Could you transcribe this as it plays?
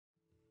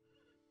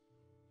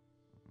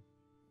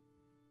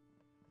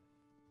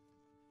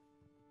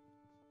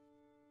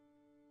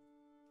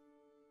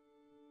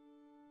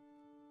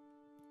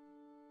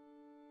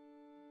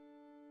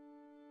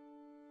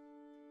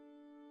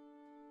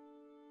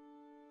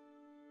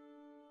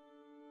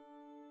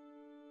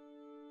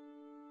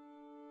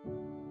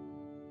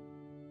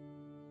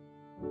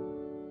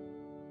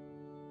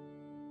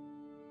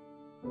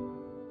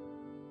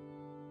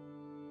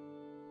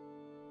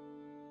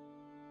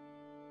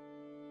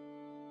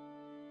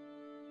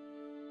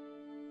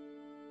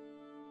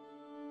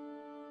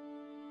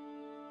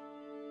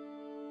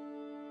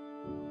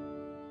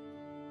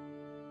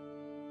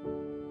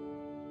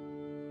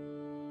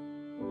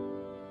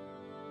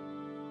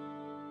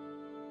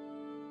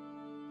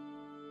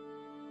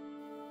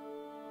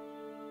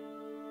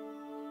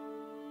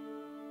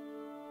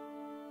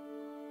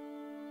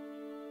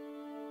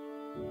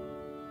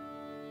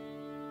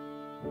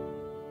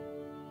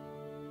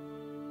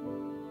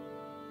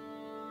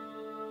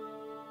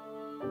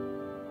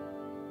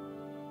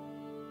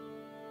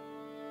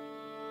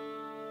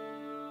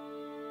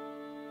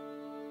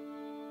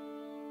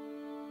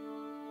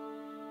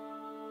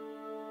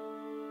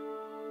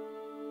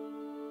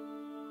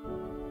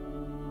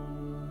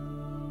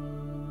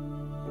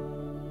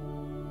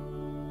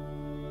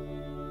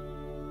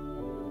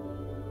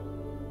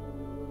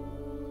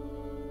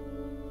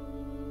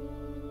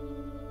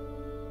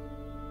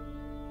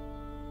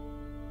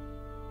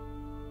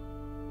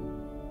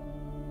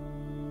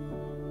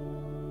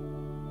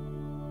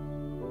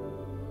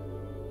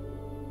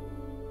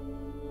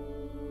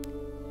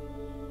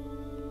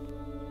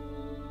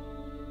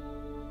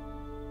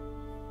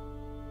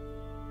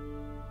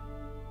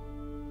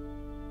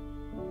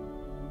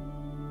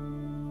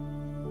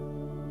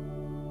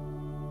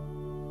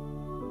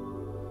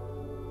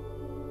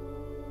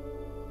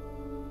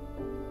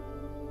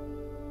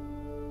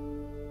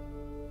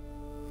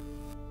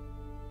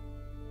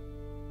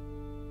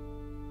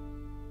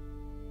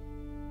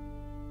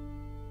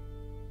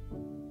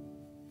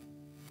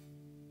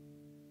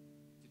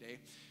today.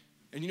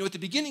 And at the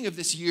beginning of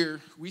this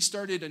year, we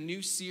started a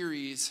new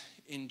series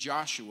in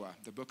Joshua,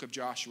 the book of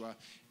Joshua.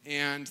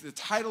 And the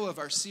title of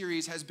our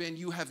series has been,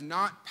 You Have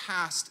Not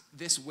Passed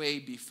This Way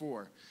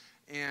Before.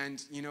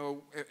 And,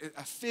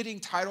 a fitting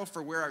title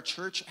for where our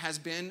church has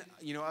been,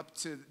 up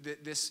to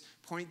this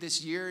point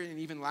this year and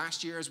even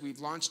last year as we've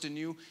launched a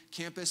new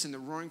campus in the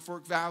Roaring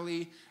Fork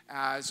Valley,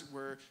 as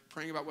we're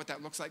praying about what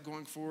that looks like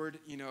going forward,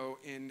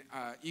 in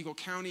Eagle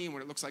County and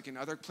what it looks like in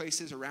other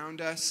places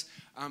around us.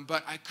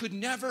 But I could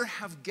never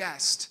have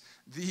guessed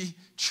the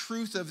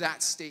truth of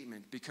that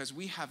statement, because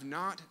we have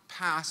not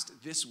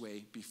passed this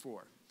way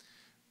before.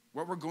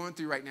 What we're going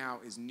through right now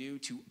is new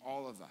to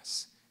all of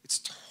us. It's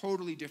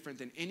totally different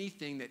than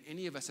anything that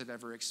any of us have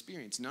ever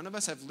experienced. None of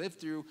us have lived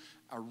through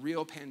a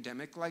real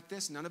pandemic like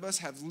this. None of us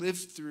have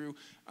lived through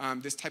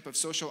this type of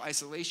social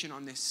isolation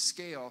on this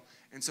scale.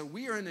 And so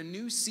we are in a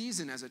new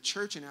season as a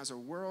church and as a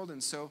world.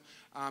 And so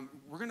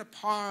we're going to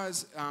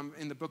pause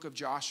in the book of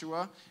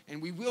Joshua,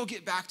 and we will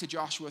get back to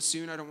Joshua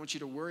soon. I don't want you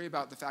to worry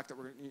about the fact that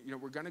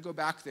we're going to go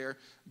back there.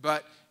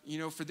 But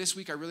for this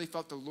week, I really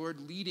felt the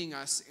Lord leading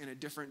us in a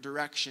different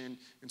direction.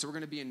 And so we're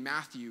going to be in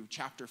Matthew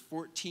chapter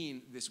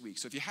 14 this week.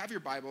 So if you have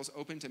your Bibles,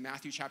 open to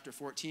Matthew chapter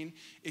 14.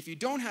 If you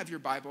don't have your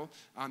Bible,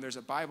 there's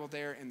a Bible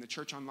there in the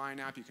Church Online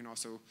app. You can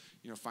also,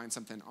 find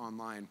something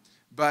online.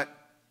 But,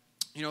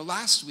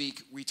 last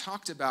week we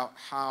talked about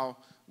how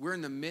we're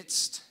in the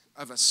midst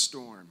of a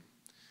storm.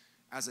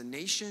 As a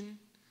nation,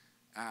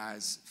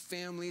 as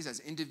families, as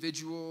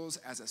individuals,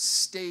 as a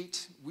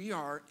state, we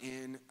are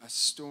in a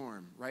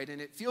storm, right?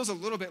 And it feels a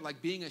little bit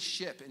like being a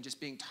ship and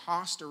just being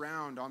tossed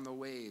around on the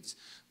waves,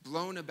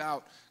 blown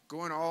about,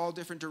 going all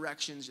different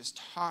directions, just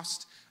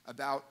tossed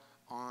about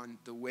on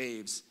the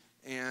waves.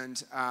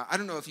 And I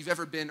don't know if you've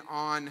ever been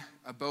on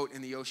a boat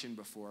in the ocean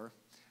before,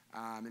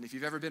 and if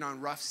you've ever been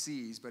on rough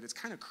seas, but it's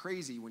kind of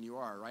crazy when you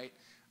are, right?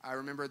 I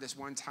remember this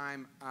one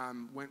time,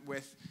 went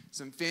with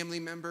some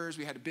family members.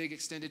 We had a big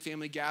extended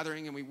family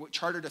gathering, and we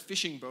chartered a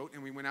fishing boat,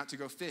 and we went out to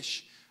go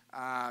fish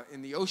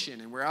in the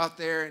ocean. And we're out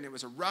there, and it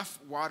was a rough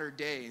water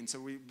day, and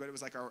but it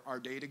was like our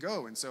day to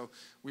go. And so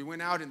we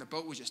went out, and the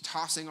boat was just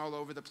tossing all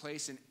over the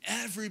place, and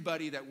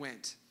everybody that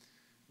went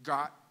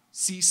got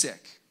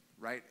seasick,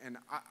 right? And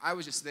I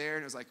was just there,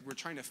 and it was like, we're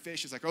trying to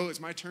fish. It's like, oh,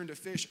 it's my turn to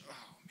fish.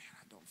 Oh, man,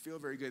 I don't feel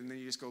very good. And then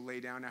you just go lay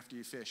down after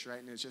you fish, right?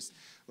 And it's just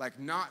like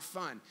not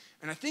fun.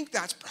 And I think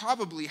that's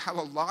probably how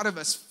a lot of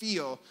us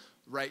feel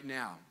right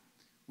now.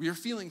 We are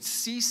feeling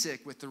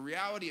seasick with the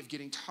reality of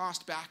getting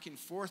tossed back and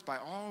forth by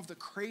all of the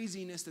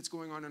craziness that's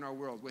going on in our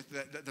world, with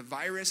the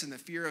virus and the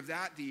fear of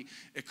that, the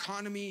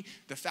economy,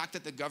 the fact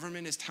that the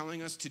government is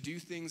telling us to do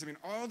things. I mean,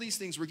 all these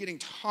things, we're getting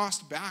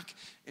tossed back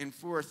and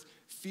forth,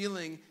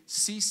 feeling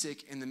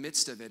seasick in the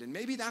midst of it. And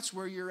maybe that's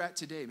where you're at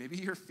today. Maybe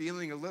you're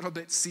feeling a little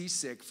bit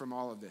seasick from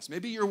all of this.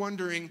 Maybe you're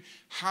wondering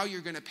how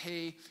you're going to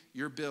pay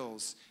your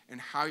bills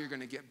and how you're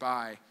going to get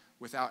by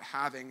without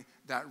having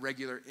that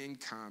regular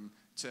income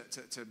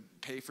to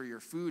pay for your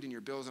food and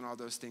your bills and all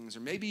those things. Or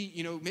maybe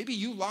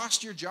you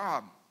lost your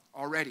job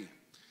already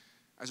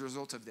as a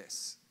result of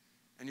this,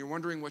 and you're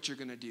wondering what you're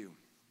going to do,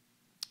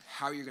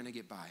 how you're going to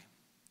get by.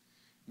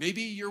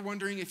 Maybe you're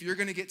wondering if you're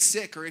going to get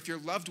sick, or if your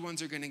loved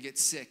ones are going to get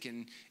sick.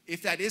 And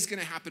if that is going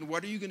to happen,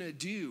 what are you going to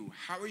do?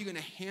 How are you going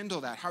to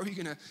handle that? How are you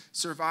going to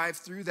survive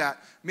through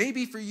that?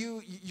 Maybe for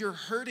you, you're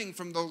hurting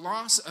from the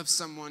loss of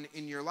someone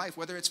in your life,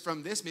 whether it's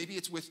from this, maybe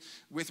it's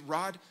with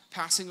Rod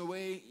passing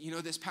away,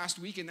 this past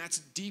week, and that's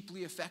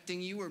deeply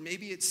affecting you. Or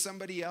maybe it's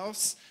somebody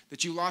else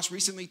that you lost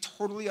recently,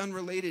 totally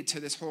unrelated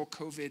to this whole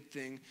COVID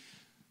thing.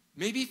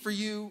 Maybe for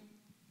you,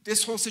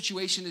 this whole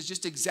situation is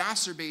just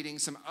exacerbating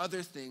some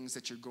other things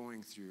that you're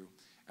going through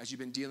as you've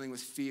been dealing with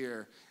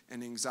fear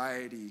and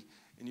anxiety,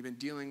 and you've been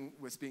dealing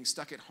with being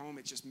stuck at home.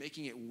 It's just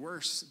making it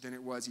worse than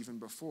it was even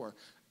before.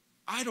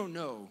 I don't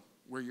know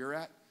where you're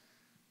at,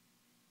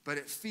 but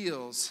it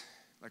feels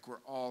like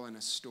we're all in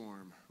a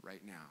storm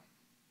right now.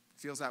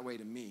 It feels that way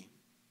to me.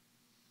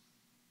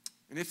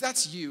 And if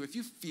that's you, if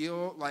you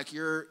feel like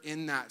you're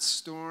in that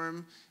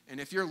storm, and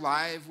if you're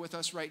live with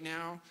us right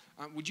now,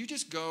 would you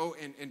just go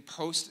and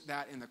post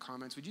that in the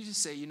comments? Would you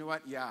just say, you know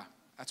what? Yeah,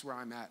 that's where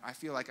I'm at. I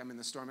feel like I'm in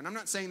the storm. And I'm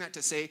not saying that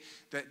to say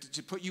that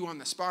to put you on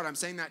the spot. I'm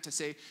saying that to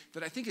say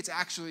that I think it's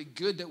actually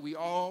good that we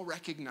all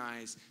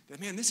recognize that,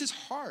 man, this is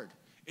hard.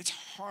 It's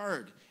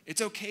hard.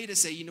 It's okay to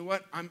say, you know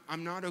what?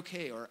 I'm not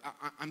okay, or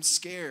I'm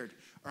scared,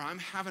 or I'm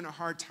having a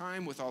hard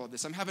time with all of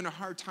this. I'm having a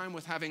hard time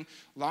with having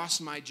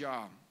lost my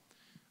job.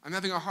 I'm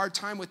having a hard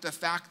time with the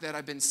fact that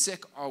I've been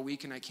sick all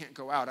week and I can't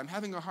go out. I'm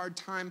having a hard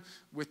time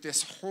with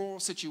this whole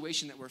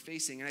situation that we're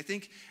facing. And I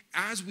think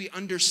as we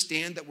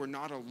understand that we're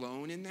not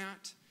alone in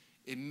that,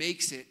 it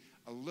makes it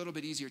a little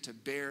bit easier to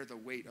bear the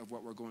weight of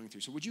what we're going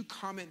through. So would you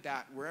comment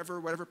that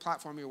whatever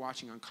platform you're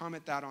watching on,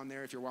 comment that on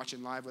there if you're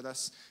watching live with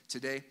us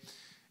today.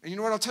 And you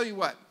know what, I'll tell you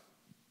what,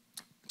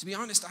 to be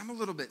honest, I'm a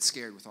little bit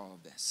scared with all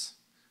of this.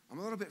 I'm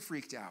a little bit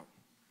freaked out.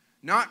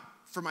 Not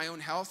for my own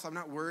health. I'm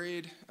not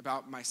worried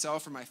about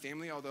myself or my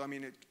family, although,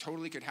 it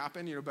totally could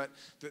happen, but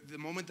the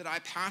moment that I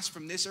pass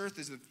from this earth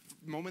is the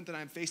moment that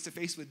I'm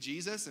face-to-face with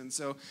Jesus, and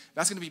so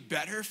that's going to be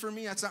better for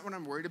me. That's not what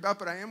I'm worried about,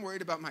 but I am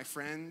worried about my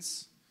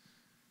friends.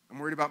 I'm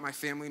worried about my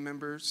family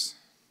members.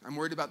 I'm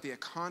worried about the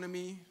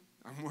economy.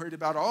 I'm worried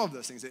about all of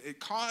those things. It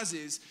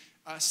causes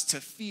us to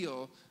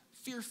feel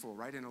fearful,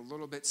 right, and a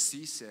little bit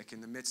seasick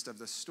in the midst of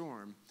the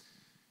storm.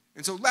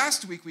 And so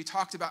last week we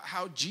talked about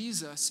how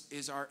Jesus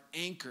is our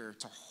anchor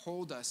to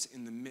hold us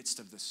in the midst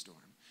of the storm,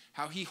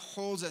 how he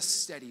holds us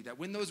steady, that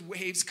when those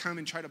waves come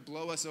and try to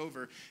blow us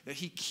over, that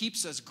he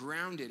keeps us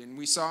grounded. And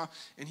we saw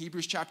in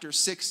Hebrews chapter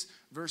 6,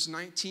 verse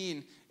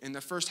 19, in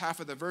the first half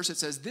of the verse, it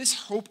says, "This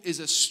hope is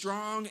a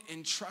strong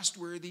and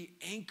trustworthy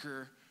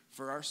anchor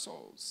for our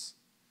souls."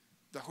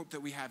 The hope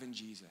that we have in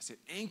Jesus. It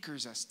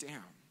anchors us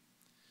down.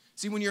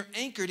 See, when you're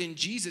anchored in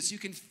Jesus, you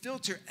can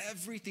filter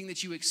everything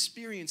that you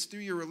experience through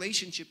your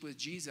relationship with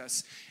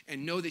Jesus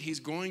and know that he's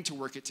going to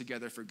work it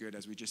together for good,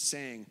 as we just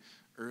sang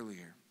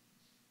earlier.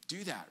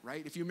 Do that,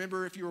 right? If you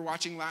remember, if you were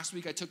watching last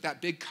week, I took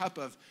that big cup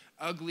of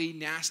ugly,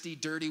 nasty,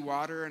 dirty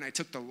water, and I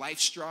took the life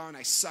straw and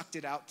I sucked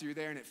it out through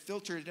there, and it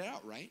filtered it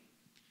out, right?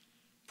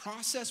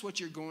 Process what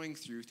you're going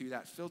through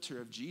that filter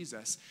of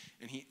Jesus,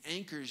 and he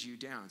anchors you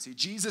down. See,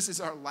 Jesus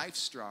is our life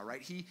straw,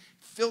 right? He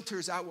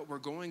filters out what we're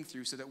going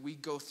through so that we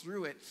go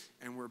through it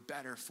and we're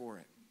better for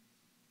it.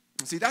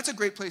 And see, that's a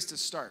great place to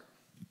start.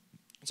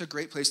 It's a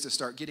great place to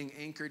start, getting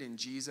anchored in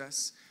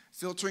Jesus,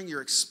 filtering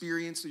your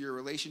experience through your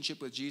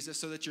relationship with Jesus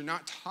so that you're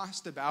not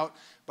tossed about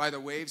by the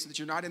waves, so that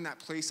you're not in that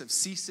place of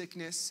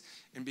seasickness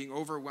and being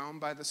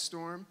overwhelmed by the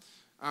storm.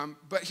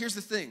 But here's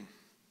the thing.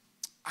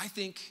 I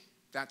think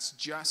that's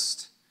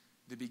just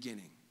the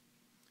beginning.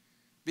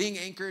 Being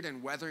anchored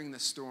and weathering the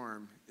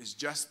storm is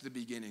just the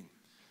beginning.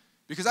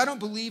 Because I don't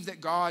believe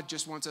that God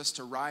just wants us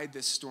to ride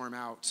this storm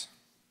out.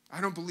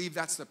 I don't believe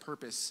that's the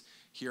purpose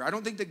here. I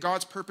don't think that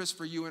God's purpose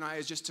for you and I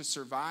is just to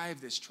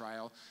survive this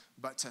trial,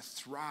 but to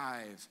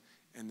thrive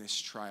in this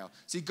trial.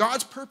 See,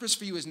 God's purpose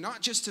for you is not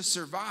just to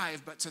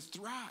survive, but to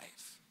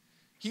thrive.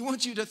 He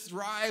wants you to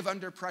thrive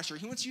under pressure.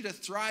 He wants you to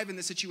thrive in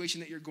the situation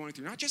that you're going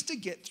through, not just to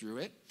get through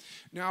it.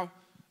 Now,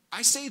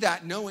 I say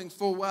that knowing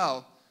full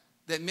well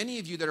that many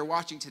of you that are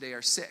watching today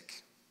are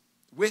sick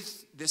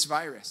with this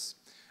virus.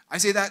 I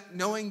say that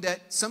knowing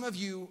that some of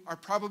you are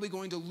probably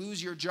going to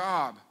lose your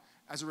job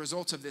as a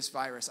result of this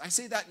virus. I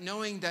say that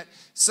knowing that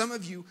some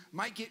of you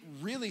might get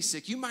really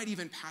sick. You might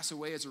even pass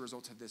away as a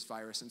result of this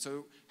virus. And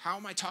so how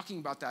am I talking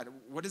about that?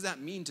 What does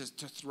that mean to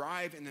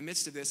thrive in the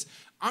midst of this?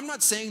 I'm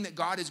not saying that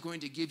God is going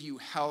to give you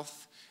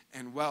health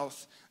and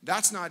wealth.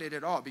 That's not it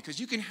at all, because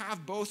you can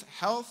have both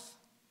health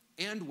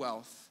and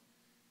wealth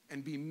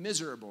and be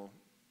miserable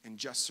and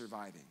just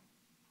surviving.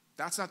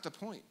 That's not the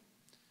point.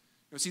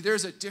 See,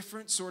 there's a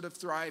different sort of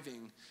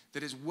thriving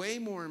that is way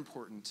more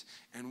important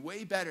and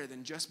way better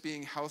than just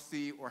being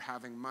healthy or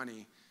having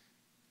money.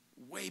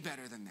 Way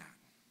better than that.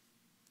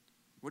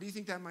 What do you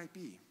think that might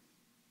be?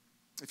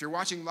 If you're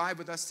watching live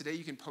with us today,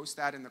 you can post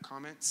that in the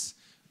comments.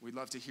 We'd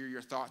love to hear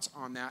your thoughts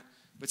on that.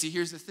 But see,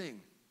 here's the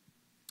thing.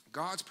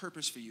 God's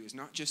purpose for you is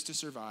not just to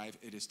survive,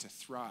 it is to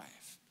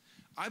thrive.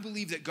 I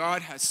believe that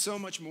God has so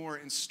much more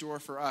in store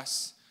for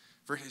us,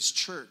 for his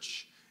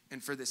church,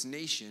 and for this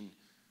nation.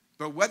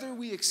 But whether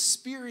we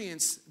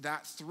experience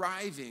that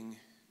thriving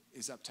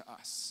is up to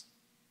us.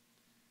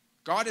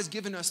 God has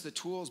given us the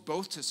tools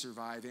both to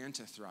survive and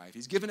to thrive.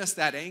 He's given us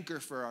that anchor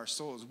for our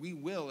souls. We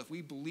will, if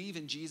we believe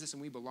in Jesus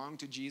and we belong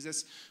to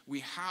Jesus, we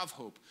have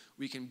hope.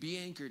 We can be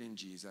anchored in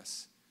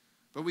Jesus,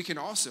 but we can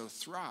also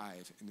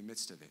thrive in the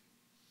midst of it.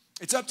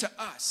 It's up to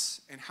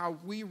us and how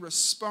we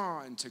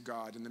respond to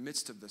God in the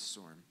midst of the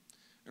storm.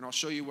 And I'll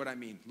show you what I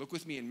mean. Look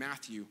with me in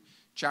Matthew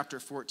chapter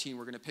 14.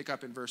 We're going to pick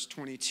up in verse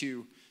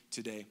 22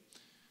 today.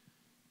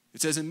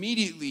 It says,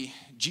 "Immediately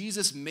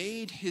Jesus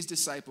made his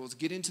disciples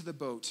get into the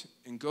boat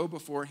and go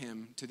before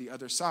him to the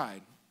other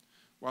side,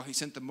 while he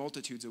sent the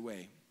multitudes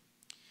away.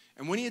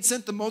 And when he had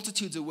sent the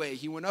multitudes away,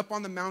 he went up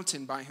on the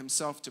mountain by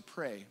himself to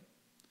pray.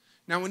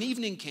 Now when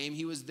evening came,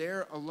 he was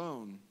there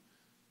alone.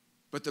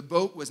 But the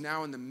boat was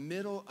now in the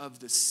middle of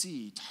the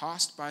sea,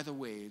 tossed by the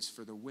waves,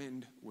 for the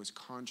wind was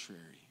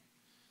contrary."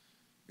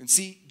 And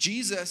see,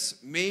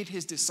 Jesus made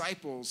his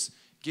disciples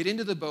get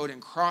into the boat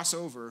and cross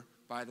over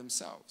by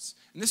themselves.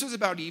 And this was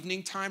about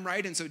evening time,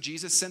 right? And so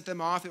Jesus sent them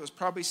off. It was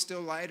probably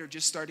still light or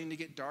just starting to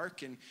get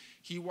dark. And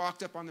he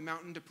walked up on the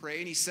mountain to pray,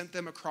 and he sent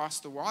them across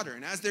the water.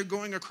 And as they're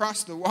going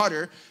across the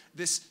water,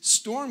 this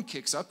storm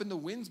kicks up, and the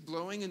wind's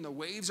blowing, and the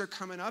waves are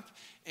coming up.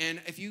 And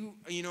if you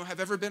have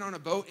ever been on a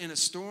boat in a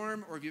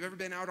storm, or if you've ever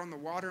been out on the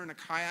water in a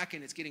kayak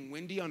and it's getting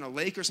windy on a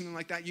lake or something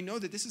like that, you know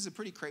that this is a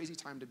pretty crazy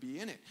time to be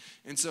in it.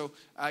 And so,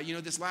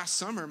 this last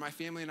summer, my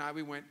family and I,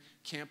 we went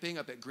camping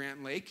up at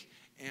Grant Lake.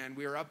 And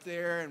we were up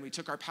there, and we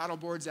took our paddle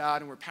boards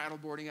out, and we're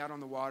paddleboarding out on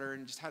the water,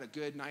 and just had a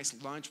good, nice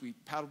lunch. We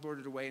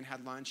paddleboarded away and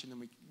had lunch, and then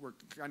we were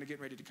kind of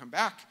getting ready to come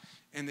back.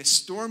 And this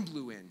storm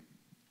blew in.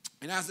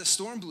 And as the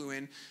storm blew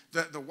in,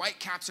 the white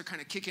caps are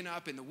kind of kicking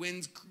up and the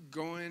wind's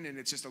going and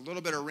it's just a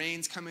little bit of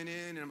rain's coming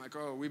in. And I'm like,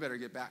 oh, we better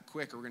get back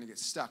quick or we're going to get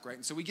stuck, right?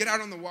 And so we get out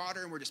on the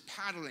water and we're just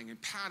paddling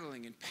and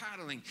paddling and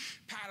paddling,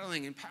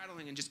 paddling and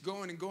paddling and just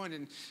going and going.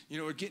 And,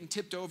 we're getting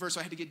tipped over.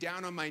 So I had to get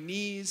down on my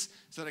knees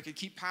so that I could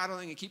keep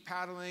paddling and keep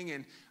paddling.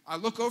 And I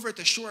look over at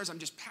the shore as I'm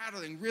just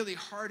paddling really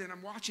hard and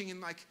I'm watching and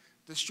like,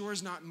 the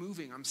shore's not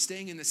moving. I'm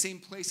staying in the same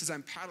place as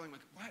I'm paddling.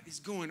 Like, what is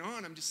going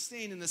on? I'm just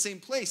staying in the same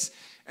place.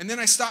 And then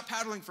I stop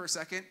paddling for a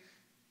second,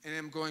 and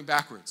I'm going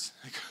backwards.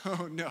 Like,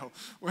 oh no,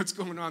 what's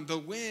going on? The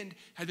wind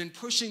had been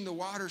pushing the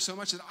water so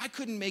much that I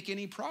couldn't make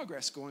any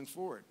progress going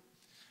forward.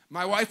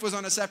 My wife was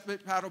on a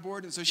separate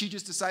paddleboard, and so she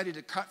just decided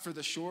to cut for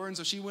the shore. And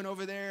so she went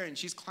over there, and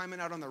she's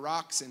climbing out on the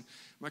rocks. And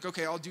I'm like,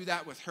 okay, I'll do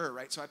that with her,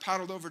 right? So I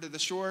paddled over to the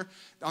shore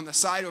on the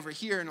side over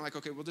here, and I'm like,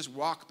 okay, we'll just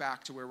walk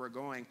back to where we're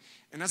going.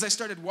 And as I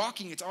started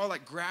walking, it's all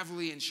like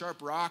gravelly and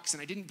sharp rocks,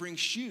 and I didn't bring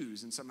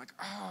shoes. And so I'm like,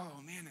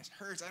 oh, man, this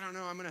hurts. I don't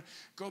know. I'm going to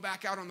go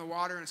back out on the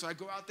water. And so I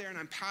go out there, and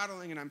I'm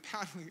paddling, and I'm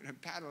paddling, and I'm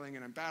paddling,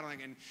 and I'm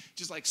paddling, and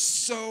just like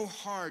so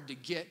hard to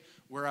get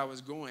where I was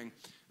going.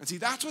 And see,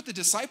 that's what the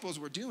disciples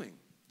were doing.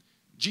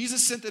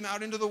 Jesus sent them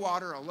out into the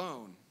water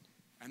alone,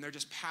 and they're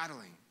just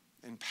paddling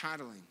and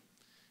paddling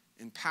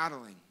and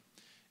paddling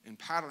and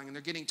paddling, and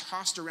they're getting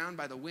tossed around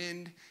by the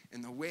wind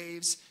and the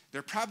waves.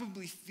 They're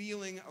probably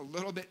feeling a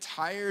little bit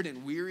tired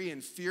and weary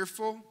and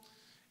fearful,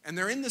 and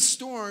they're in the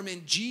storm,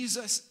 and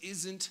Jesus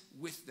isn't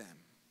with them.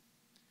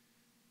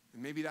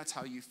 And maybe that's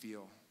how you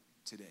feel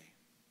today.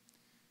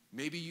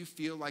 Maybe you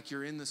feel like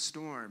you're in the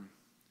storm,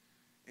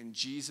 and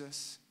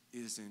Jesus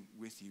isn't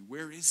with you.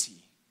 Where is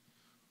he?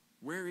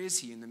 Where is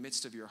he in the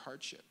midst of your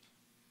hardship?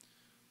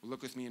 Well,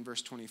 look with me in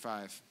verse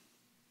 25.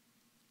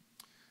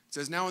 It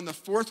says, now in the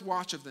fourth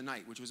watch of the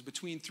night, which was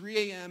between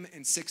 3 a.m.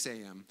 and 6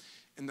 a.m.,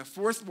 in the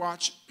fourth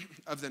watch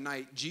of the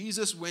night,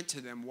 Jesus went to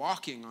them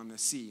walking on the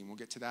sea. And we'll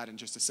get to that in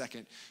just a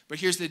second. But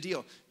here's the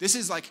deal. This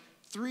is like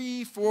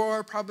 3,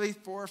 4, probably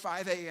 4 or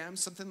 5 a.m.,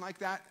 something like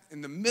that,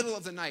 in the middle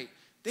of the night.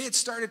 They had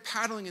started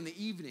paddling in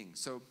the evening,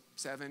 so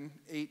 7,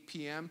 8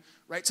 p.m.,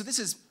 right? So this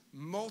is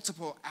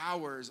multiple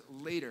hours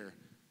later.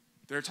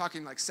 They're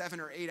talking like 7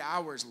 or 8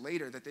 hours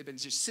later that they've been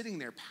just sitting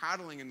there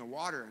paddling in the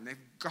water, and they've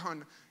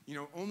gone,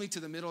 only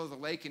to the middle of the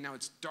lake, and now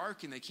it's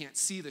dark and they can't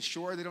see the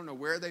shore. They don't know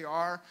where they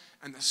are,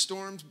 and the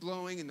storm's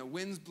blowing and the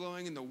wind's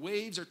blowing and the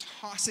waves are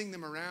tossing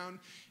them around,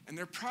 and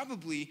they're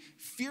probably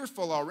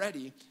fearful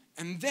already.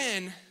 And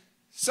then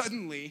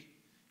suddenly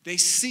they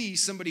see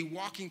somebody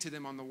walking to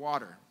them on the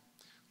water.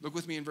 Look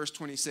with me in verse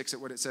 26 at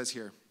what it says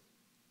here.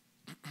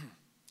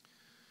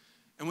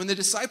 And when the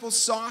disciples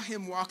saw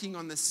him walking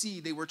on the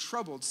sea, they were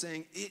troubled,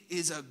 saying, it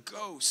is a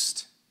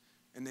ghost.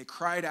 And they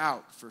cried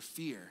out for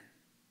fear.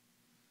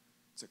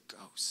 It's a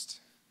ghost.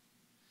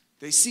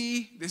 They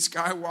see this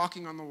guy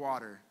walking on the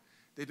water.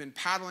 They've been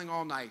paddling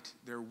all night.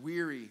 They're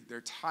weary. They're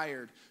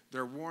tired.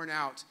 They're worn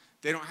out.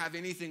 They don't have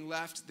anything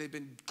left. They've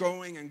been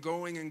going and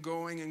going and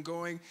going and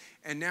going.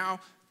 And now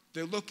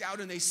they look out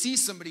and they see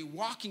somebody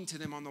walking to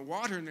them on the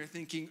water, and they're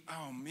thinking,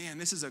 oh man,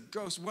 this is a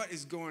ghost. What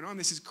is going on?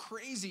 This is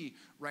crazy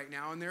right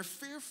now. And they're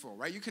fearful,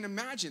 right? You can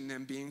imagine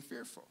them being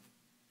fearful.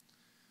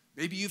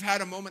 Maybe you've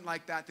had a moment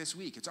like that this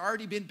week. It's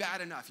already been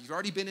bad enough. You've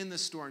already been in the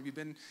storm. You've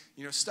been,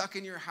 stuck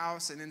in your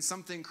house, and then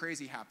something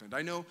crazy happened.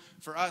 I know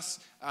for us,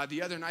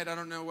 the other night, I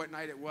don't know what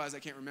night it was. I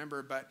can't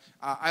remember, but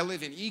I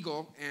live in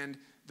Eagle, and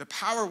the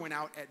power went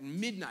out at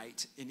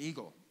midnight in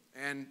Eagle.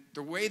 And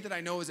the way that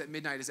I know is at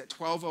midnight is at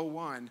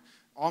 12:01,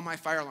 all my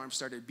fire alarms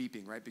started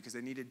beeping, right? Because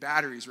they needed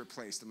batteries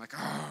replaced. I'm like,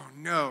 oh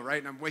no, right?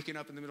 And I'm waking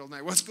up in the middle of the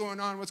night. What's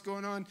going on? What's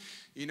going on?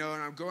 And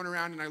I'm going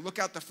around and I look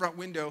out the front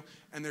window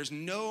and there's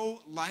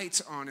no lights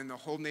on in the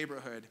whole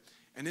neighborhood.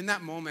 And in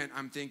that moment,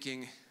 I'm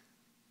thinking,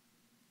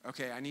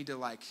 okay, I need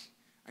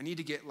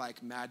to get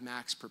like Mad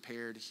Max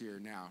prepared here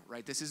now,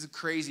 right? This is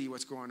crazy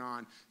what's going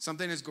on.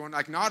 Something is going,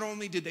 like not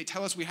only did they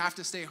tell us we have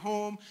to stay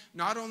home,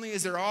 not only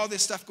is there all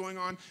this stuff going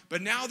on,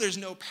 but now there's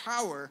no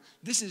power.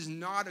 This is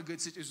not a good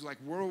situation. Is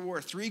like World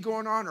War III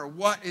going on, or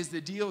what is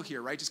the deal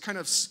here, right? Just kind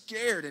of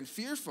scared and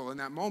fearful in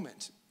that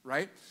moment,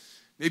 right?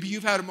 Maybe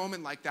you've had a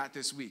moment like that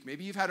this week.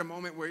 Maybe you've had a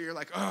moment where you're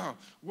like, oh,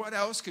 what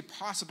else could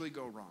possibly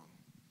go wrong?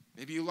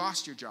 Maybe you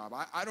lost your job.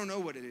 I don't know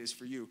what it is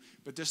for you,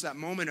 but just that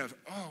moment of,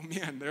 oh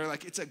man, they're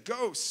like, it's a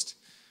ghost.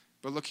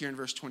 But look here in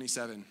verse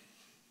 27.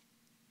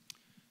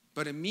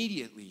 But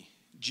immediately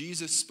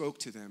Jesus spoke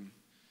to them,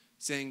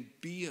 saying,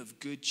 be of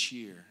good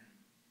cheer.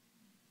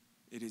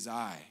 It is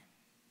I.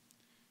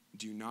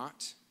 Do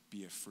not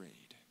be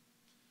afraid.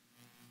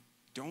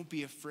 Don't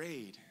be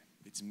afraid.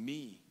 It's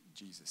me,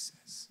 Jesus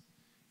says.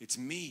 It's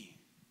me.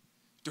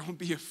 Don't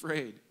be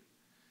afraid.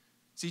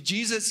 See,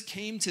 Jesus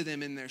came to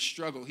them in their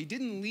struggle. He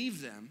didn't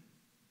leave them.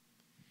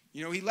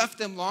 He left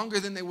them longer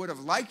than they would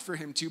have liked for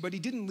him to, but he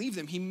didn't leave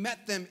them. He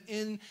met them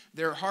in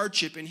their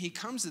hardship, and he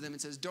comes to them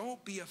and says,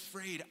 don't be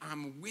afraid,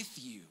 I'm with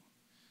you.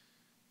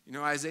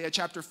 Isaiah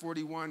chapter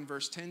 41,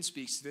 verse 10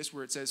 speaks to this,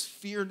 where it says,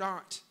 fear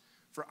not,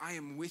 for I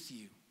am with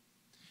you.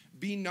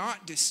 Be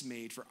not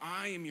dismayed, for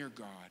I am your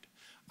God.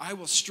 I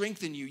will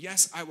strengthen you.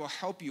 Yes, I will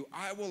help you.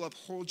 I will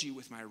uphold you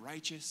with my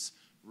righteous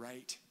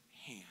right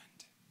hand.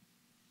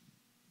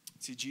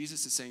 See,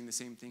 Jesus is saying the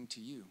same thing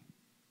to you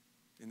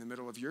in the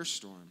middle of your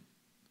storm.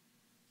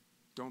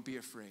 Don't be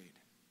afraid.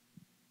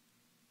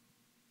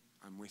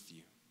 I'm with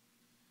you.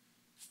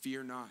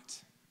 Fear not,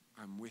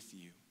 I'm with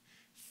you.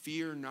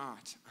 Fear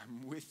not,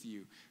 I'm with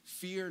you.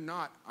 Fear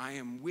not, I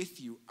am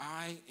with you.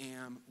 I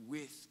am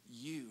with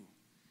you.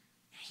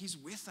 He's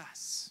with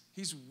us.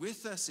 He's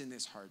with us in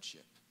this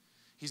hardship.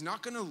 He's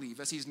not going to leave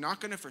us. He's not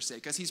going to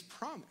forsake us. He's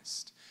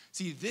promised.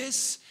 See,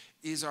 this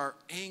is our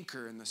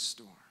anchor in the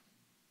storm,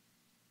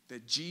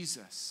 that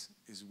Jesus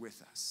is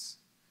with us,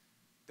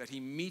 that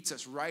he meets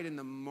us right in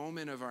the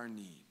moment of our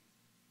need.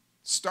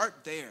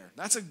 Start there.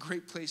 That's a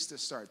great place to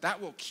start. That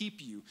will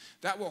keep you.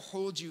 That will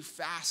hold you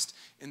fast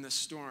in the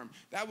storm.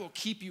 That will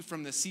keep you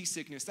from the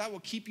seasickness. That will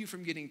keep you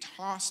from getting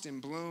tossed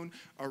and blown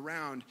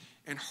around.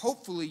 And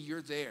hopefully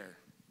you're there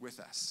with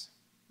us.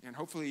 And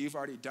hopefully you've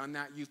already done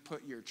that. You've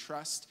put your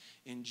trust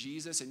in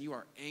Jesus and you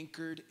are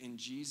anchored in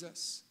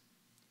Jesus.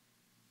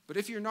 But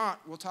if you're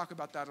not, we'll talk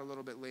about that a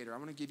little bit later. I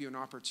want to give you an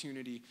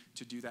opportunity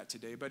to do that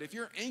today. But if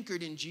you're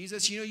anchored in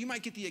Jesus, you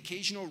might get the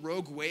occasional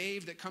rogue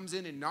wave that comes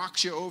in and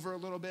knocks you over a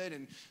little bit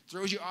and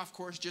throws you off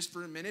course just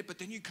for a minute, but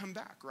then you come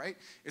back, right?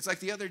 It's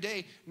like the other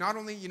day, not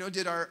only,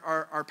 did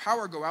our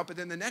power go out, but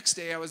then the next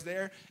day I was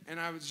there and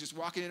I was just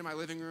walking into my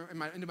living room,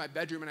 into my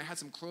bedroom, and I had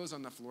some clothes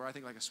on the floor, I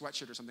think like a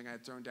sweatshirt or something I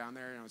had thrown down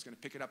there, and I was going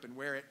to pick it up and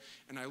wear it.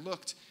 And I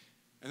looked,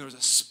 and there was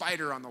a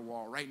spider on the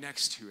wall right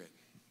next to it.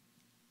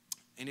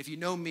 And if you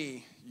know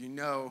me, you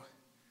know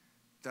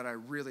that I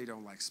really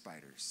don't like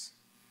spiders.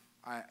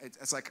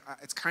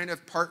 It's kind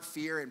of part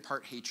fear and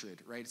part hatred,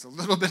 right? It's a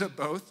little bit of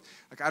both.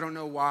 Like, I don't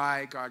know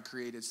why God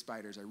created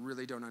spiders. I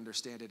really don't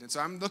understand it. And so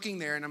I'm looking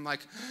there and I'm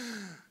like,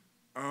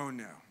 oh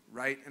no,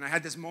 right? And I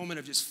had this moment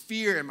of just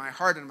fear in my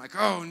heart. And I'm like,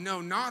 oh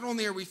no, not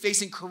only are we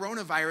facing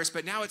coronavirus,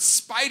 but now it's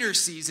spider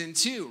season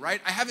too,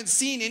 right? I haven't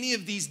seen any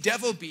of these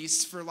devil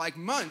beasts for like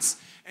months.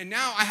 And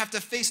now I have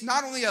to face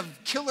not only a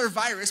killer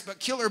virus, but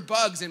killer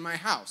bugs in my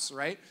house,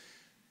 right?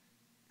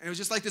 And it was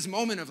just like this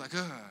moment of like,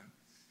 ugh.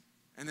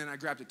 And then I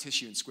grabbed a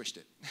tissue and squished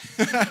it.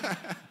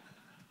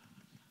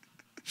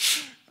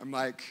 I'm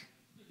like,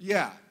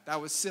 yeah,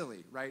 that was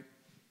silly, right?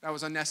 That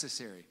was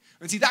unnecessary.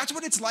 And see, that's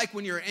what it's like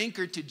when you're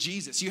anchored to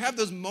Jesus. You have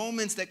those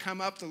moments that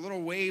come up, the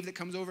little wave that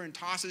comes over and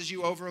tosses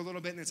you over a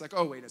little bit, and it's like,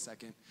 oh, wait a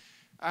second.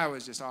 I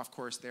was just off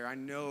course there. I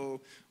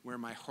know where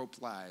my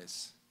hope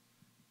lies.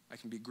 I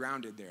can be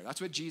grounded there.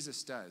 That's what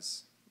Jesus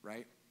does,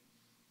 right?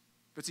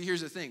 But see, here's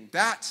the thing.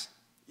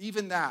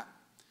 Even that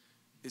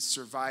is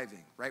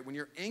surviving, right? When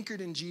you're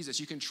anchored in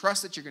Jesus, you can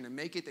trust that you're going to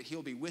make it, that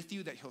he'll be with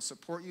you, that he'll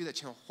support you, that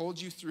he'll hold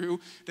you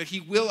through, that he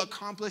will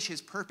accomplish his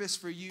purpose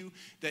for you,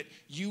 that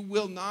you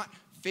will not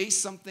face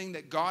something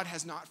that God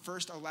has not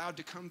first allowed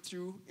to come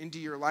through into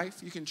your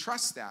life. You can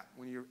trust that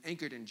when you're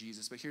anchored in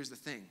Jesus. But here's the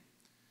thing.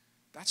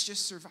 That's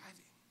just surviving.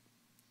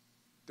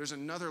 There's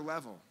another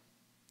level.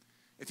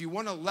 If you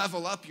want to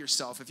level up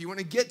yourself, if you want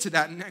to get to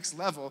that next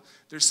level,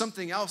 there's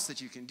something else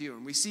that you can do.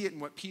 And we see it in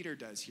what Peter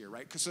does here,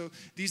 right? Because so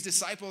these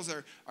disciples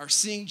are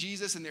seeing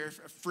Jesus and they're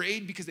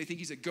afraid because they think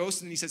he's a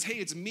ghost. And he says, hey,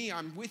 it's me.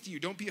 I'm with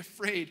you. Don't be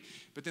afraid.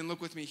 But then look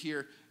with me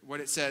here what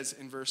it says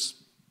in verse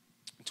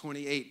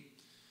 28.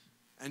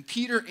 And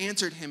Peter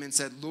answered him and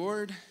said,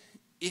 Lord,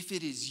 if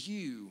it is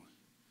you,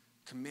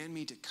 command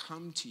me to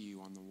come to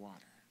you on the water.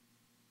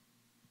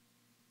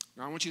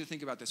 Now I want you to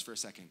think about this for a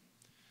second.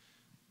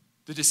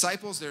 The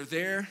disciples, they're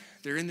there,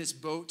 they're in this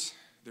boat,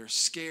 they're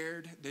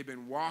scared, they've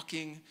been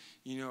walking,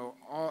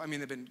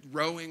 they've been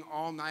rowing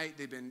all night,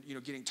 they've been,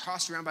 getting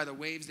tossed around by the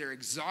waves, they're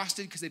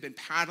exhausted because they've been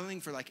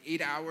paddling for like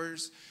 8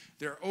 hours,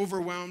 they're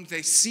overwhelmed,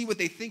 they see what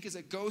they think is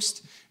a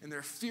ghost, and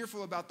they're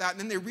fearful about that, and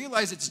then they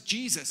realize it's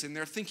Jesus, and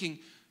they're thinking,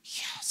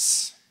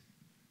 yes,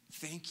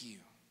 thank you,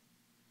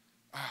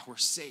 we're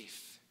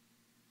safe.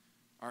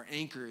 Our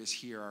anchor is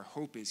here. Our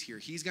hope is here.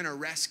 He's going to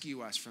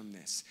rescue us from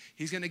this.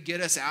 He's going to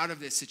get us out of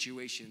this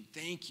situation.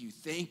 Thank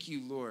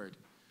you, Lord.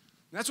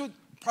 And that's what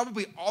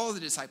probably all of the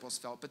disciples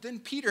felt. But then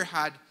Peter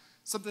had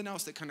something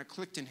else that kind of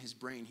clicked in his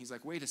brain. He's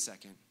like, wait a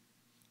second.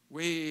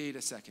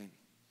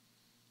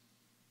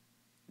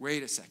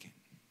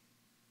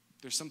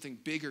 There's something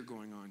bigger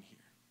going on here.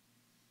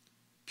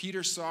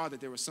 Peter saw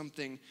that there was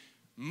something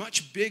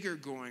much bigger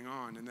going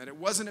on, and that it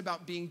wasn't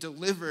about being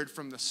delivered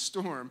from the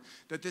storm,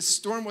 that this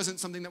storm wasn't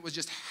something that was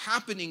just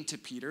happening to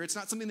Peter. It's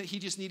not something that he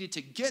just needed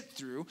to get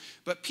through,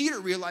 but Peter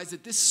realized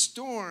that this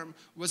storm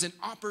was an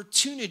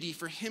opportunity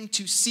for him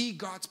to see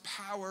God's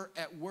power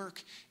at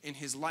work in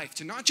his life,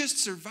 to not just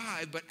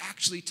survive, but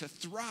actually to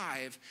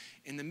thrive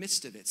in the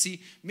midst of it. See,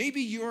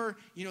 maybe you're,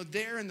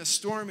 there in the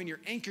storm and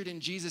you're anchored in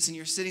Jesus and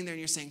you're sitting there and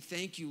you're saying,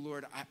 thank you,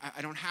 Lord.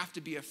 I don't have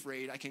to be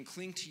afraid. I can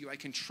cling to you. I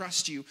can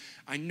trust you.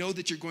 I know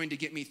that you're going to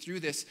get me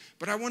through this.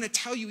 But I want to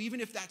tell you, even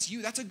if that's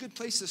you, that's a good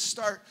place to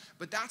start,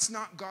 but that's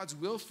not God's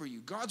will for you.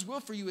 God's will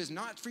for you is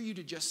not for you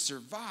to just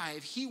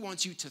survive. He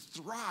wants you to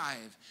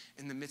thrive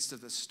in the midst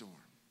of the storm.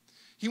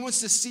 He wants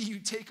to see you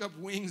take up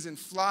wings and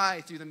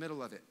fly through the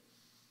middle of it.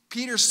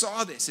 Peter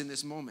saw this in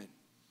this moment.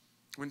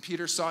 when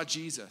Peter saw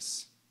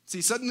Jesus.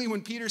 See, suddenly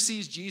when Peter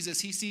sees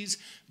Jesus, he sees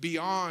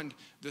beyond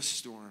the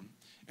storm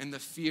and the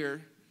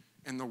fear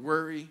and the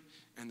worry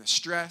and the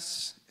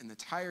stress and the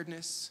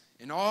tiredness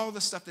and all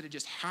the stuff that had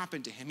just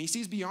happened to him. He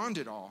sees beyond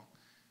it all.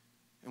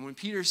 And when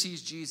Peter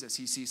sees Jesus,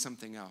 he sees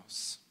something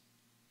else.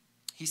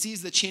 He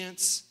sees the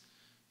chance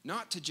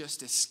not to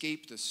just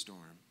escape the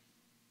storm,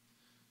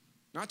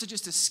 not to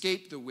just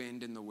escape the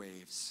wind and the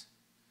waves,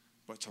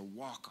 but to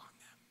walk on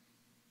them.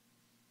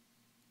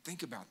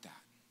 Think about that.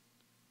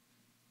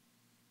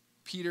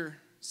 Peter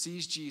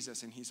sees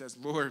Jesus and he says,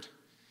 Lord,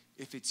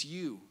 if it's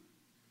you,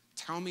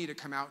 tell me to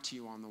come out to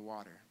you on the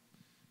water.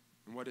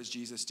 And what does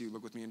Jesus do?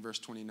 Look with me in verse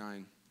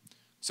 29.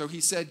 So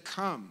he said,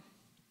 come.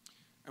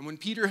 And when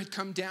Peter had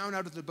come down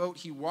out of the boat,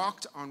 he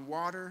walked on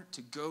water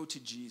to go to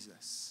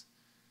Jesus.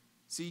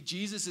 See,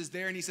 Jesus is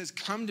there and he says,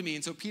 come to me.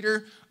 And so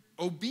Peter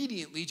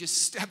obediently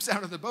just steps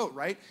out of the boat,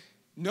 right?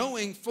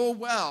 Knowing full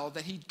well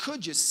that he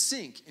could just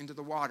sink into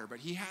the water. But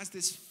he has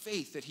this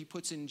faith that he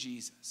puts in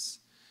Jesus.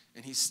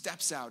 And he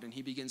steps out and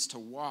he begins to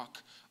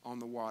walk on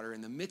the water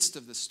in the midst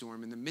of the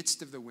storm, in the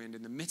midst of the wind,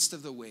 in the midst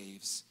of the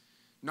waves.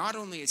 Not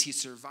only is he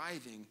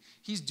surviving,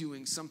 he's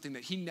doing something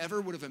that he never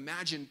would have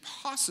imagined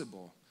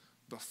possible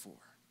before.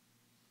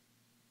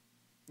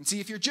 And see,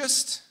 if you're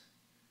just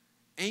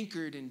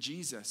anchored in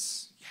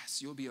Jesus,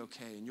 yes, you'll be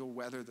okay and you'll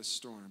weather the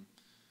storm.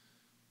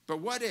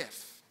 But what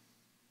if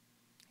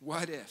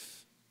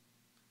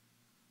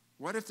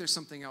there's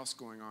something else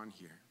going on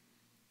here?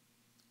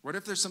 What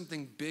if there's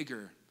something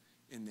bigger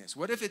in this?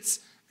 What if it's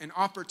an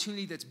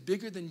opportunity that's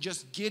bigger than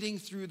just getting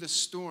through the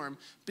storm,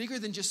 bigger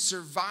than just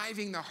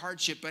surviving the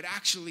hardship, but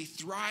actually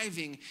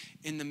thriving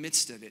in the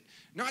midst of it?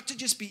 Not to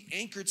just be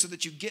anchored so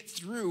that you get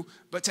through,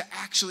 but to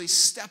actually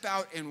step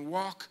out and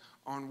walk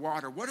on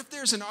water. What if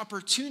there's an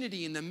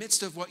opportunity in the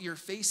midst of what you're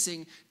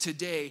facing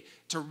today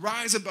to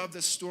rise above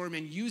the storm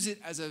and use it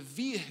as a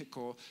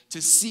vehicle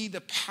to see the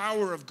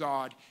power of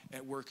God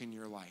at work in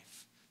your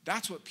life?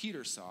 That's what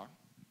Peter saw.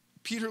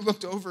 Peter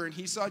looked over and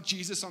he saw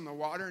Jesus on the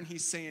water and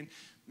he's saying,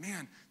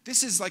 man,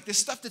 this is like this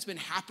stuff that's been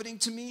happening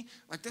to me.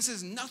 Like this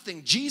is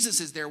nothing. Jesus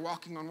is there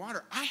walking on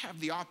water. I have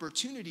the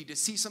opportunity to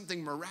see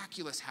something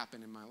miraculous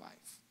happen in my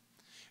life.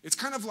 It's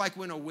kind of like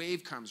when a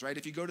wave comes, right?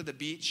 If you go to the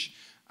beach,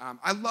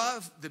 I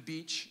love the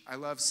beach. I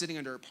love sitting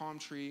under a palm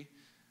tree,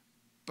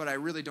 but I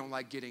really don't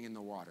like getting in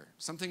the water.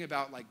 Something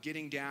about like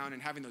getting down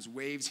and having those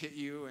waves hit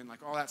you and like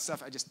all that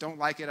stuff, I just don't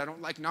like it. I don't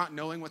like not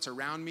knowing what's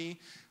around me.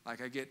 Like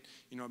I get,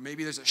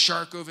 maybe there's a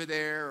shark over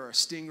there or a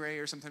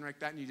stingray or something like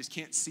that and you just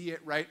can't see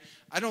it, right?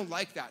 I don't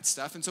like that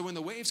stuff. And so when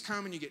the waves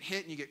come and you get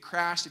hit and you get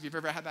crashed, if you've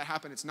ever had that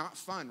happen, it's not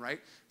fun, right?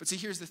 But see,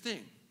 here's the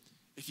thing.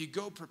 If you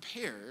go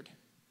prepared,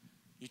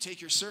 you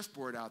take your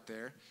surfboard out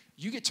there,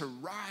 you get to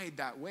ride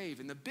that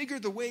wave. And the bigger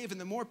the wave and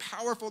the more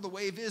powerful the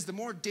wave is, the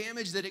more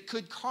damage that it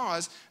could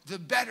cause, the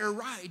better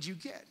ride you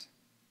get.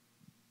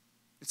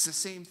 It's the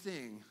same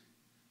thing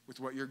with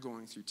what you're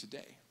going through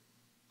today.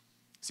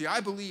 See, I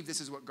believe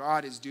this is what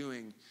God is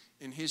doing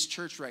in his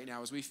church right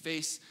now as we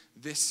face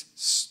this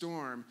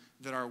storm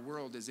that our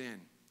world is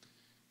in.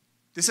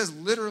 This has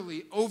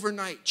literally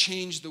overnight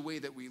changed the way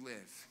that we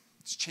live.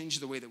 It's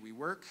changed the way that we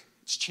work.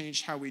 It's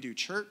changed how we do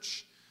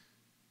church.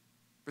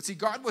 But see,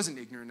 God wasn't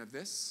ignorant of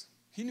this.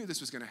 He knew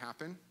this was going to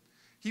happen.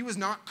 He was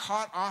not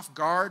caught off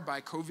guard by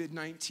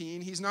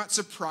COVID-19. He's not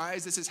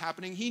surprised this is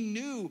happening. He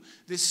knew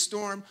this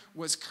storm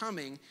was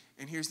coming.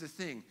 And here's the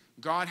thing.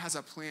 God has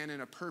a plan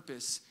and a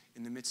purpose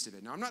in the midst of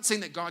it. Now, I'm not saying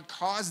that God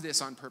caused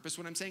this on purpose.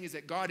 What I'm saying is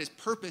that God is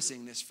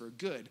purposing this for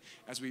good.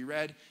 As we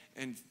read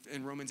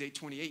in Romans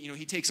 8:28,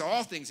 he takes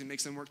all things and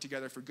makes them work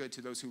together for good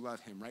to those who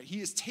love him, right?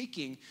 He is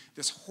taking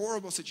this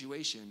horrible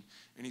situation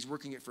and he's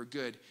working it for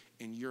good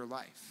in your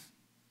life.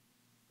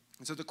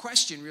 And so the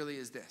question really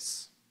is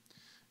this.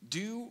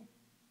 Do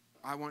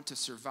I want to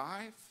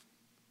survive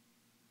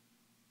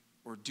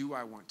or do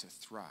I want to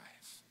thrive?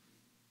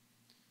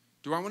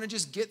 Do I want to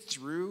just get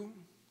through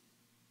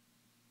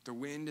the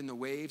wind and the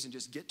waves and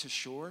just get to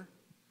shore?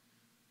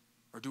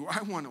 Or do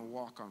I want to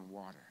walk on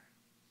water?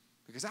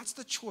 Because that's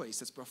the choice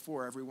that's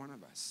before every one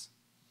of us.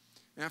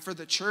 And for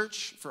the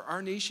church, for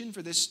our nation,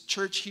 for this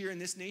church here in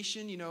this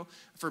nation,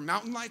 for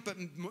Mountain Life, but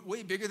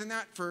way bigger than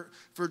that,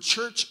 for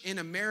church in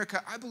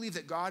America, I believe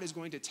that God is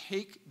going to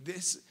take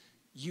this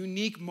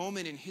unique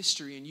moment in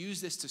history and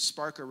use this to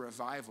spark a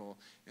revival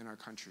in our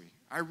country.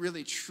 I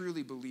really,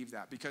 truly believe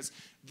that because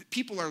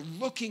people are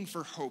looking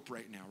for hope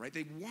right now, right?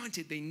 They want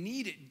it. They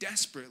need it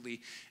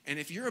desperately. And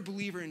if you're a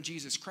believer in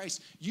Jesus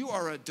Christ, you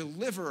are a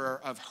deliverer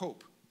of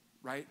hope,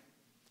 right?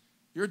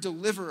 You're a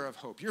deliverer of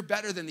hope. You're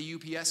better than the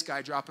UPS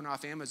guy dropping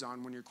off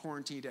Amazon when you're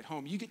quarantined at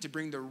home. You get to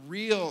bring the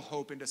real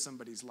hope into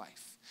somebody's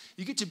life.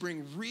 You get to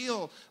bring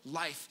real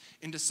life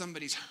into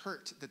somebody's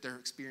hurt that they're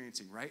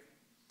experiencing, right?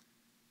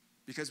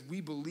 Because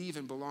we believe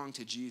and belong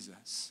to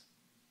Jesus.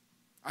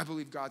 I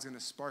believe God's going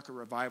to spark a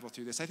revival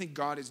through this. I think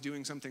God is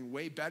doing something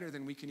way better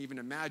than we can even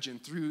imagine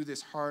through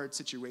this hard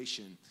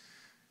situation.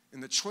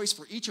 And the choice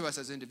for each of us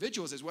as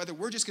individuals is whether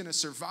we're just going to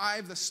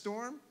survive the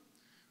storm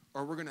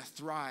or we're going to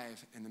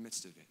thrive in the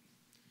midst of it.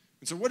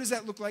 And so what does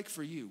that look like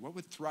for you? What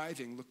would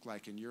thriving look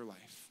like in your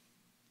life?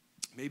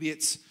 Maybe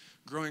it's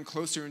growing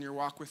closer in your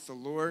walk with the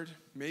Lord.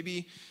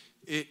 Maybe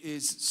it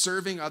is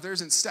serving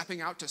others and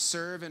stepping out to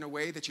serve in a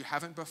way that you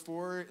haven't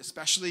before,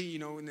 especially,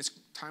 in this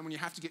time when you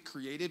have to get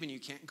creative and you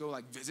can't go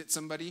visit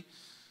somebody.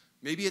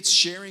 Maybe it's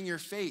sharing your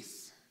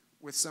faith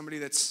with somebody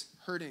that's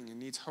hurting and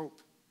needs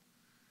hope,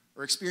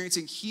 or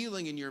experiencing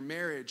healing in your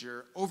marriage,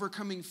 or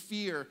overcoming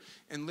fear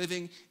and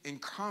living in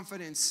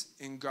confidence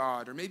in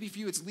God. Or maybe for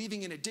you, it's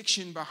leaving an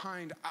addiction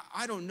behind.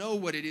 I don't know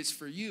what it is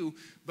for you,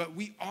 but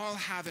we all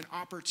have an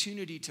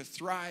opportunity to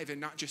thrive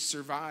and not just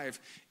survive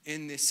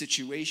in this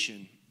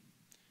situation.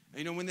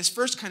 When this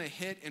first kind of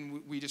hit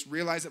and we just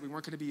realized that we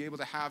weren't going to be able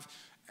to have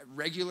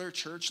regular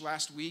church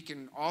last week,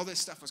 and all this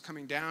stuff was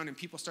coming down and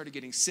people started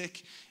getting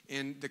sick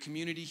in the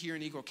community here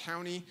in Eagle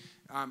County,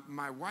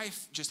 my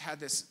wife just had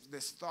this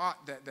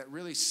thought that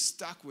really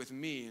stuck with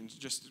me, and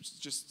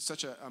just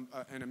such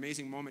an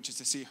amazing moment just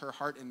to see her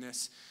heart in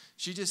this.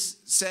 She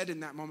just said in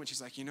that moment,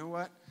 she's like, you know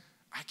what?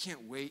 I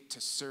can't wait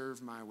to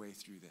serve my way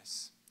through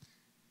this.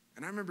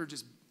 And I remember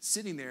just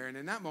sitting there, and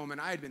in that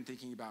moment I had been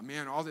thinking about,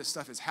 man, all this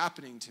stuff is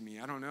happening to me.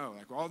 I don't know,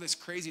 all this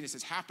craziness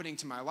is happening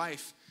to my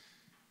life.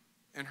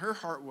 And her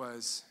heart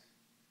was,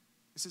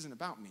 this isn't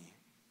about me.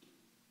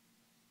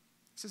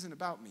 This isn't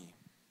about me.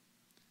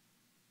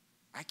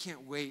 I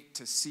can't wait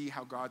to see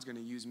how God's going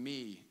to use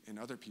me in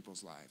other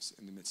people's lives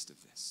in the midst of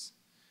this.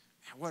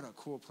 Man, what a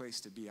cool place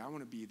to be. I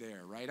want to be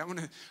there, right? I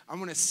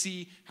want to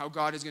see how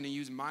God is going to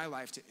use my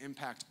life to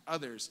impact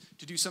others,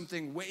 to do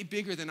something way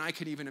bigger than I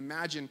could even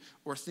imagine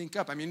or think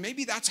up.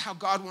 Maybe that's how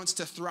God wants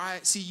to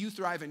see you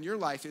thrive in your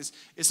life, is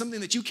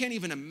something that you can't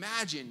even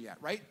imagine yet,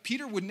 right?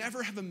 Peter would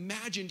never have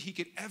imagined he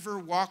could ever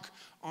walk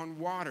on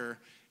water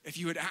if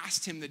you had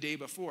asked him the day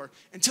before,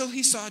 until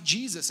he saw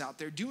Jesus out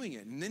there doing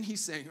it. And then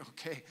he's saying,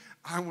 okay,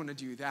 I want to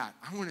do that.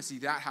 I want to see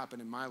that happen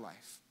in my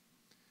life.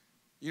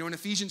 In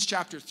Ephesians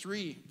chapter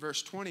 3,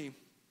 verse 20,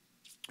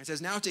 it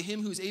says, now to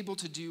him who's able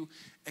to do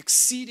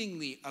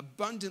exceedingly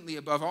abundantly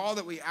above all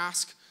that we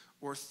ask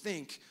or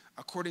think,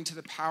 according to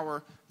the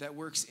power that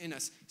works in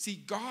us.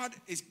 See, God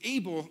is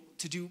able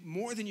to do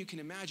more than you can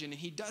imagine, and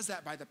he does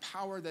that by the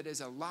power that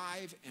is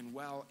alive and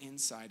well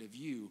inside of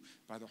you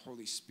by the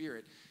Holy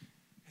Spirit.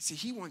 See,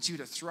 he wants you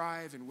to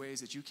thrive in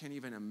ways that you can't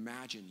even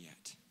imagine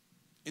yet.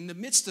 In the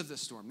midst of the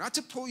storm, not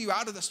to pull you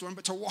out of the storm,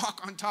 but to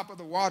walk on top of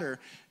the water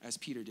as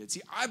Peter did.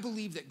 See, I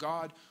believe that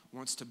God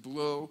wants to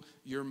blow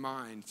your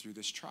mind through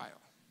this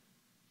trial.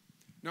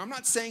 Now, I'm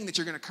not saying that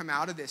you're going to come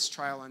out of this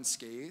trial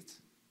unscathed.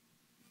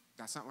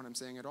 That's not what I'm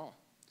saying at all.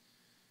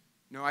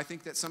 No, I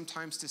think that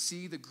sometimes to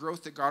see the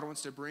growth that God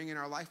wants to bring in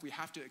our life, we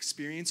have to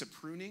experience a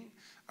pruning,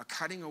 a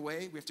cutting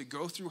away. We have to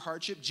go through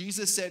hardship.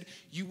 Jesus said,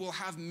 you will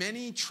have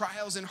many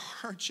trials and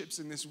hardships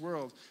in this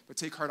world, but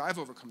take heart, I've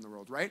overcome the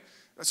world, right?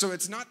 So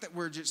it's not that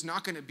we're just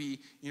not going to be,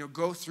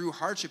 go through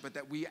hardship, but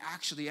that we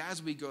actually,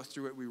 as we go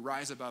through it, we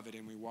rise above it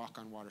and we walk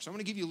on water. So I'm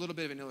going to give you a little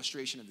bit of an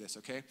illustration of this,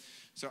 okay?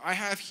 So I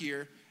have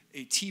here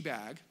a tea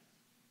bag,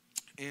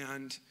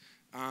 and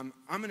I'm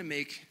going to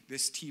make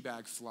this tea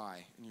bag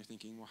fly. And you're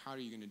thinking, well, how are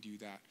you going to do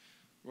that?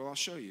 Well, I'll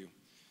show you.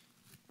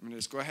 I'm going to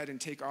just go ahead and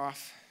take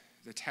off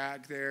the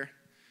tag there.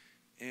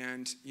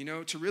 And,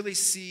 to really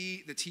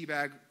see the tea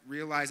bag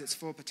realize its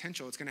full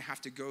potential, it's going to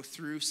have to go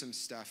through some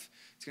stuff.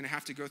 It's going to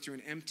have to go through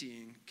an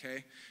emptying,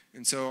 okay?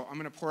 And so I'm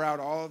going to pour out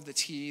all of the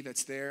tea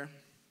that's there.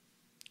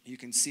 You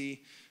can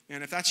see,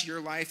 man, if that's your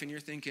life and you're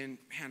thinking,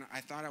 man,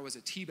 I thought I was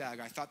a tea bag.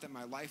 I thought that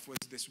my life was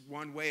this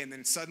one way, and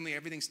then suddenly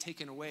everything's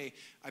taken away.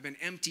 I've been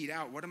emptied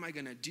out. What am I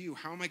going to do?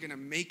 How am I going to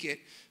make it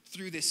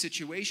through this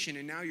situation?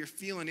 And now you're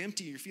feeling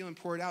empty. You're feeling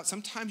poured out.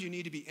 Sometimes you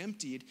need to be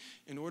emptied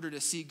in order to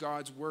see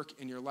God's work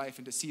in your life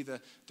and to see the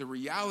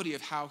reality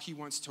of how he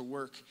wants to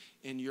work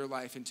in your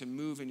life and to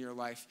move in your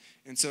life.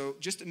 And so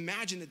just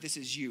imagine that this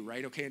is you,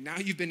 right? Okay, now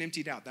you've been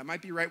emptied out. That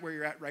might be right where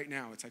you're at right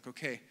now. It's like,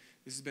 okay,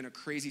 this has been a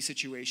crazy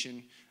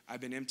situation.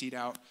 I've been emptied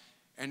out.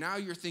 And now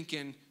you're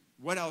thinking,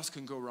 what else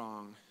can go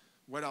wrong?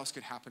 What else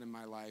could happen in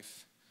my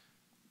life?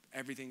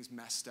 Everything's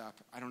messed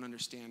up. I don't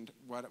understand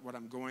what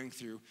I'm going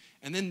through.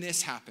 And then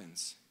this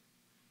happens.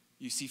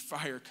 You see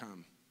fire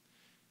come.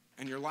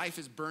 And your life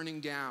is burning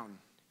down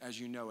as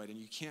you know it. And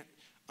you can't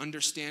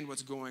understand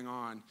what's going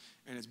on.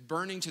 And it's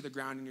burning to the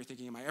ground. And you're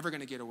thinking, am I ever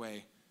going to get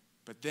away?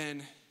 But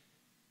then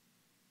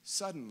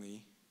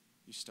suddenly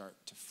you start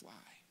to fly.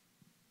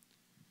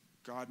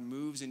 God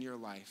moves in your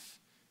life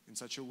in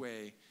such a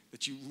way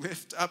that you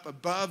lift up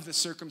above the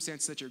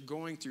circumstance that you're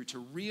going through to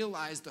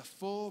realize the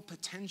full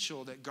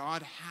potential that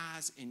God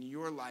has in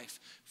your life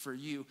for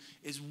you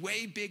is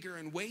way bigger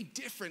and way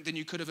different than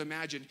you could have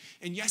imagined.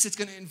 And yes, it's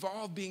going to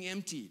involve being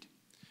emptied.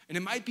 And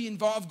it might be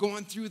involved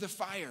going through the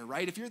fire,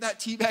 right? If you're that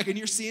tea bag and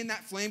you're seeing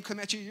that flame come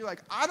at you, you're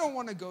like, I don't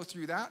want to go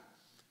through that.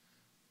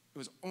 It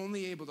was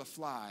only able to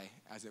fly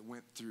as it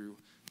went through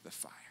the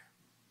fire.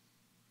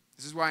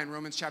 This is why in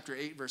Romans chapter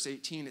 8, verse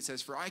 18, it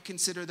says, for I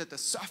consider that the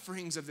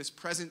sufferings of this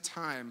present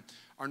time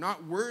are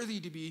not worthy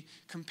to be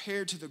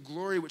compared to the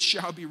glory which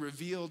shall be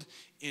revealed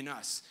in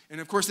us.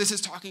 And of course, this is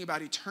talking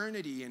about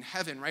eternity in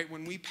heaven, right?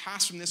 When we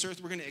pass from this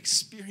earth, we're going to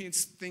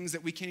experience things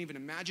that we can't even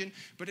imagine.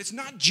 But it's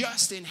not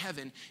just in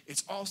heaven,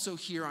 it's also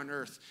here on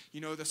earth.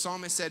 You know, the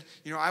psalmist said,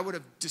 I would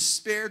have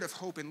despaired of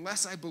hope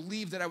unless I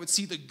believed that I would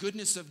see the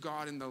goodness of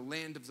God in the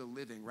land of the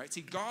living, right?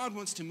 See, God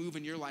wants to move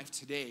in your life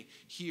today,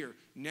 here,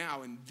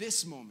 now, in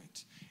this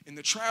moment. In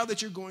the trial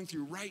that you're going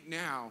through right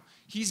now,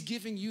 he's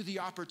giving you the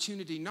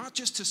opportunity not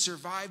just to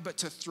survive, but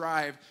to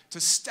thrive, to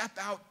step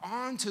out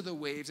onto the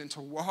waves and to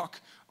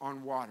walk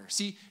on water.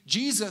 See,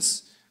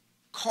 Jesus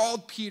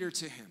called Peter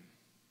to him.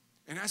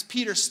 And as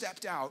Peter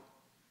stepped out,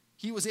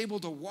 he was able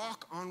to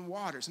walk on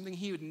water, something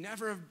he would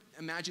never have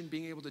imagined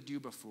being able to do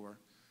before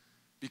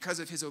because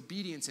of his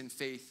obedience and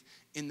faith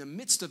in the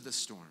midst of the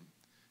storm.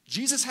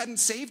 Jesus hadn't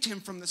saved him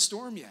from the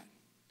storm yet.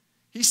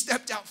 He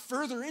stepped out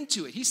further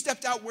into it. He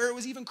stepped out where it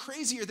was even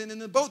crazier than in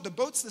the boat. The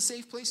boat's the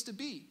safe place to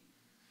be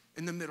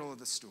in the middle of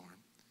the storm.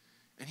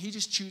 And he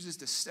just chooses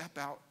to step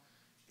out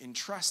in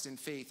trust and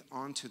faith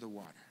onto the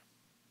water.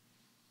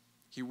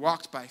 He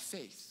walked by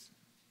faith.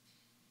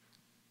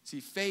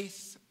 See,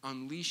 faith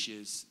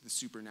unleashes the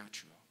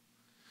supernatural.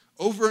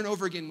 Over and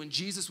over again, when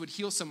Jesus would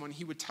heal someone,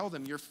 he would tell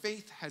them, your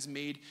faith has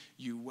made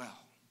you well.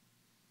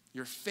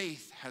 Your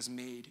faith has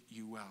made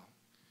you well.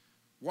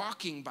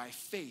 Walking by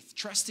faith,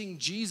 trusting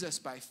Jesus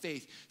by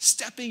faith,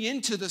 stepping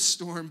into the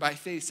storm by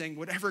faith, saying,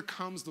 whatever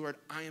comes, Lord,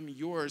 I am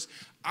yours.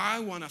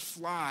 I want to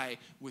fly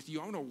with you.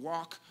 I want to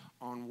walk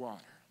on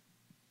water.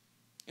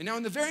 And now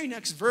in the very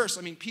next verse,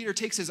 Peter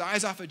takes his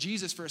eyes off of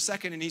Jesus for a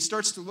second, and he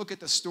starts to look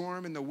at the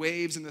storm and the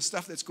waves and the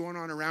stuff that's going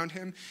on around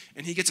him,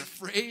 and he gets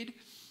afraid.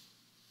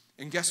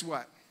 And guess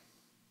what?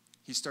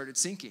 He started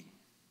sinking.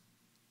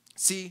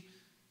 See,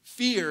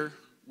 fear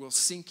will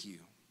sink you.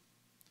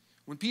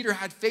 When Peter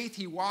had faith,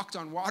 he walked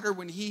on water.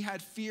 When he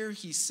had fear,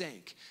 he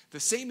sank. The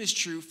same is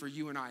true for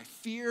you and I.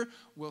 Fear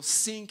will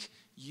sink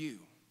you.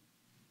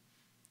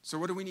 So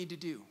what do we need to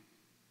do?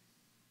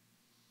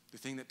 The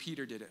thing that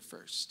Peter did at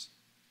first.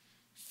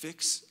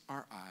 Fix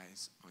our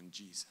eyes on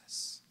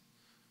Jesus.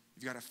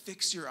 You've got to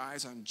fix your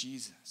eyes on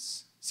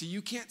Jesus. See,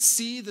 you can't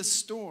see the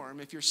storm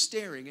if you're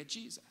staring at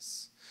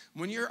Jesus.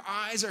 When your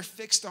eyes are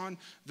fixed on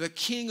the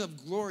King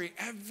of glory,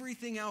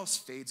 everything else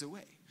fades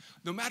away.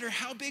 No matter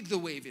how big the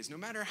wave is, no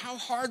matter how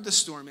hard the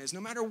storm is, no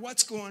matter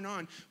what's going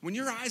on, when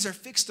your eyes are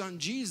fixed on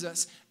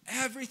Jesus,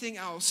 everything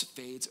else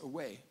fades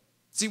away.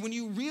 See, when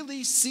you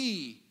really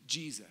see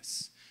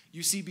Jesus,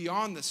 you see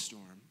beyond the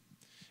storm.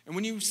 And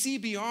when you see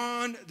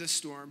beyond the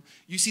storm,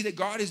 you see that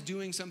God is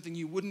doing something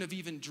you wouldn't have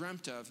even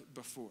dreamt of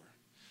before.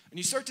 And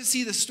you start to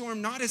see the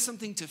storm not as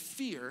something to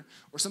fear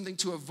or something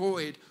to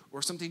avoid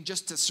or something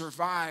just to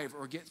survive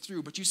or get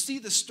through, but you see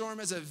the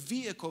storm as a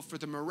vehicle for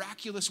the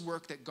miraculous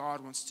work that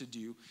God wants to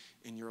do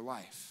in your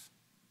life.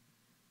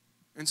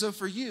 And so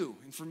for you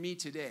and for me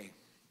today,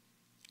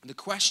 the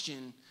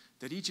question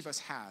that each of us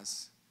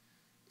has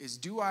is,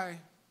 do I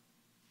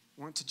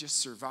want to just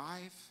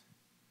survive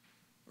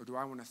or do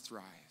I want to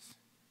thrive?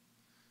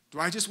 Do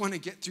I just want to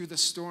get through the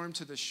storm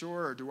to the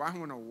shore, or do I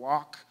want to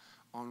walk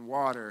on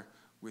water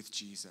with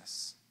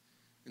Jesus?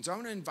 And so I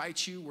want to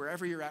invite you,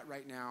 wherever you're at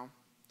right now,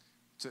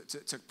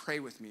 to pray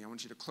with me. I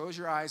want you to close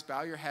your eyes,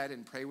 bow your head,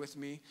 and pray with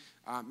me.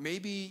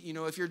 Maybe,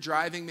 if you're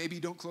driving,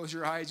 maybe don't close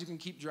your eyes. You can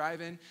keep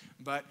driving.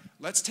 But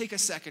let's take a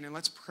second and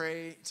let's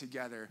pray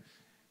together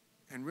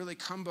and really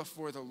come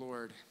before the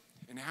Lord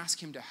and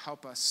ask him to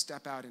help us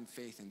step out in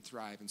faith and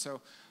thrive. And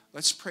so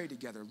let's pray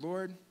together.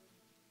 Lord,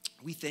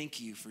 we thank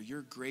you for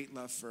your great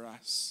love for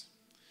us.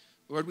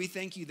 Lord, we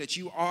thank you that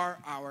you are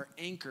our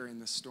anchor in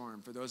the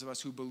storm for those of us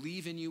who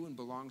believe in you and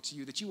belong to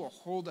you, that you will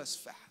hold us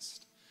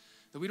fast,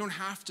 that we don't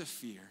have to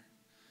fear,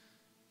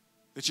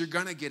 that you're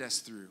going to get us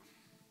through,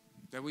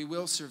 that we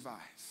will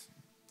survive,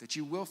 that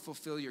you will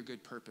fulfill your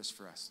good purpose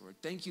for us, Lord.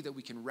 Thank you that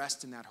we can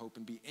rest in that hope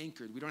and be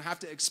anchored. We don't have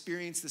to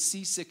experience the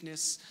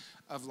seasickness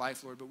of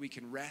life, Lord, but we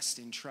can rest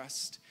and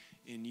trust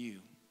in you.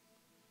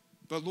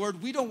 But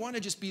Lord, we don't want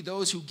to just be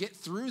those who get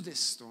through this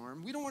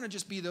storm. We don't want to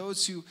just be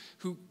those who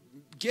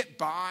get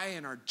by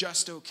and are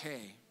just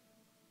okay.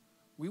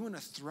 We want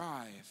to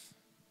thrive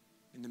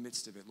in the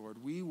midst of it,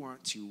 Lord. We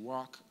want to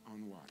walk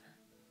on water.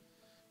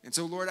 And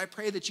so, Lord, I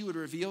pray that you would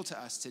reveal to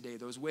us today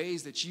those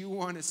ways that you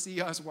want to see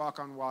us walk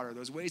on water,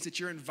 those ways that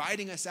you're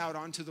inviting us out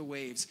onto the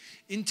waves,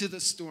 into the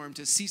storm,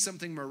 to see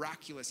something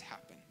miraculous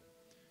happen.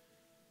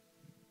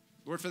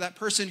 Lord, for that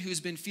person who's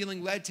been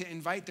feeling led to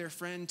invite their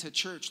friend to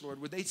church,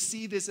 Lord, would they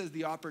see this as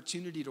the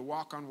opportunity to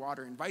walk on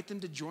water? Invite them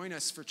to join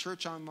us for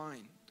church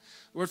online.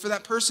 Lord, for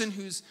that person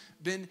who's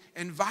been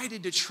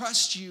invited to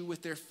trust you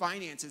with their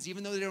finances,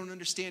 even though they don't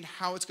understand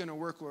how it's going to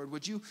work, Lord,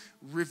 would you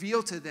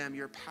reveal to them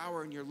your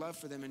power and your love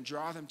for them and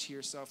draw them to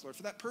yourself, Lord?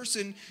 For that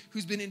person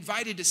who's been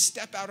invited to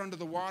step out onto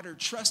the water,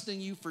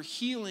 trusting you for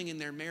healing in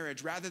their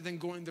marriage rather than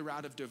going the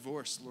route of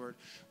divorce, Lord,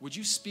 would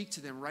you speak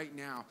to them right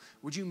now?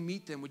 Would you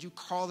meet them? Would you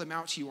call them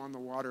out to you on the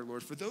water,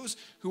 Lord? For those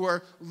who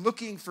are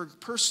looking for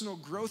personal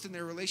growth in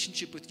their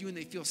relationship with you and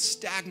they feel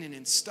stagnant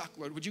and stuck,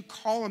 Lord, would you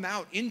call them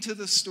out into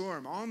the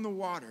storm, on the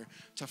water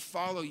to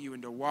follow you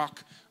and to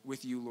walk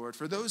with you, Lord.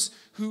 For those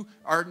who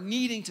are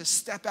needing to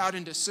step out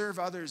and to serve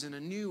others in a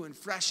new and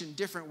fresh and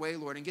different way,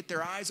 Lord, and get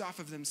their eyes off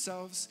of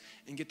themselves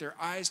and get their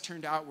eyes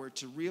turned outward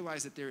to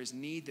realize that there is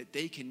need that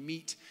they can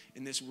meet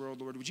in this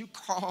world, Lord, would you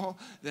call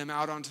them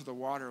out onto the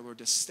water, Lord,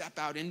 to step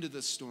out into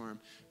the storm,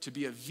 to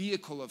be a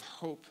vehicle of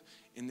hope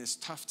in this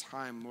tough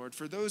time, Lord.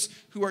 For those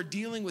who are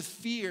dealing with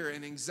fear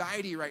and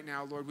anxiety right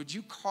now, Lord, would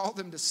you call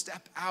them to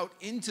step out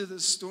into the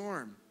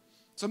storm?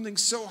 Something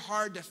so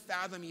hard to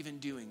fathom even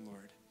doing,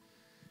 Lord.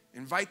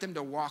 Invite them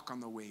to walk on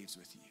the waves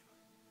with you.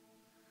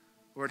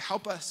 Lord,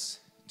 help us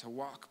to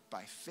walk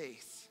by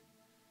faith,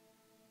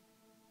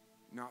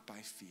 not by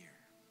fear.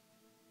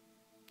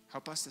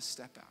 Help us to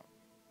step out.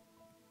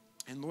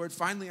 And Lord,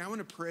 finally, I want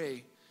to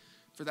pray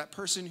for that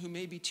person who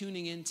may be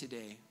tuning in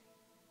today.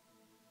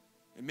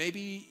 And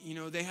maybe,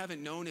 they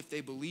haven't known if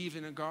they believe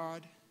in a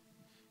God.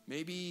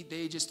 Maybe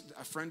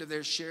a friend of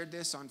theirs shared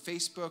this on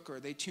Facebook, or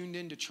they tuned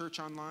into church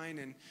online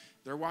and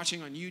they're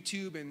watching on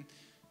YouTube, and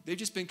they've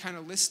just been kind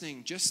of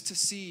listening just to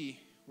see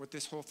what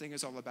this whole thing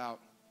is all about.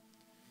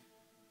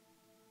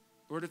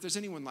 Lord, if there's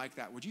anyone like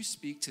that, would you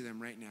speak to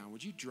them right now?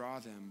 Would you draw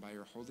them by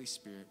your Holy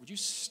Spirit? Would you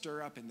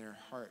stir up in their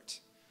heart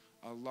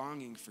a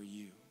longing for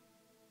you?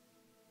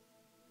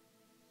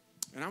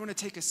 And I want to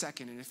take a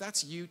second, and if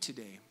that's you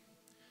today,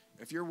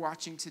 if you're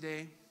watching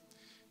today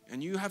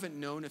and you haven't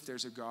known if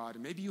there's a God,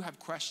 and maybe you have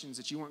questions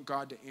that you want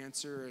God to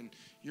answer, and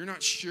you're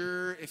not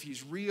sure if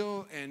he's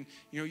real, and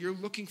you're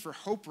looking for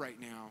hope right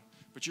now,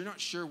 but you're not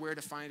sure where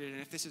to find it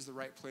and if this is the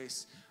right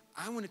place,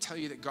 I want to tell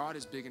you that God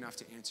is big enough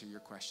to answer your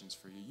questions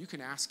for you. You can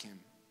ask him.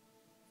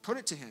 Put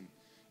it to him.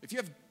 If you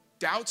have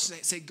doubts,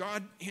 say,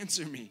 God,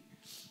 answer me.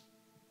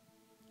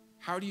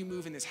 How do you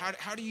move in this?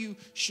 How do you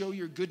show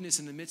your goodness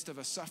in the midst of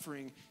a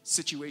suffering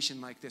situation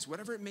like this?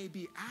 Whatever it may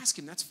be, ask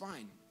him. That's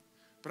fine.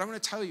 But I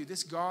want to tell you,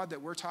 this God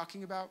that we're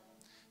talking about,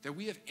 that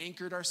we have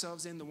anchored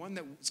ourselves in, the one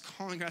that is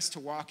calling us to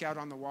walk out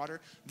on the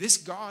water, this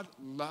God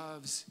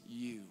loves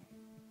you.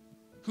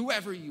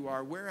 Whoever you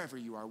are, wherever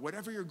you are,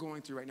 whatever you're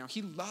going through right now,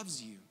 he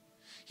loves you.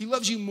 He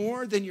loves you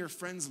more than your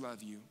friends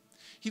love you.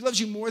 He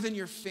loves you more than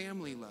your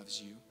family loves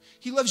you.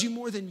 He loves you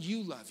more than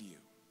you love you.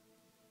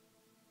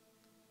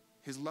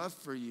 His love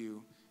for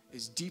you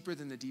is deeper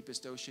than the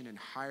deepest ocean and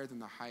higher than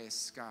the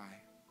highest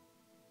sky.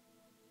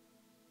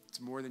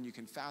 It's more than you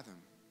can fathom.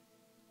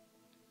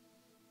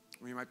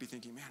 Or you might be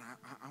thinking, man,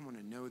 I want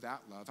to know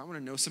that love. I want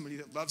to know somebody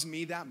that loves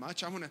me that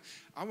much. I want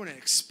to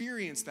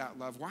experience that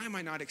love. Why am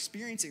I not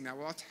experiencing that?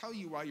 Well, I'll tell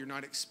you why you're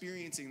not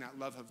experiencing that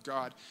love of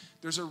God.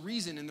 There's a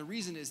reason, and the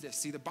reason is this.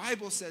 See, the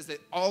Bible says that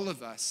all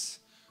of us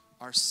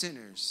are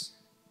sinners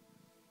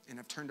and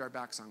have turned our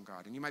backs on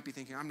God. And you might be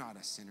thinking, I'm not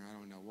a sinner. I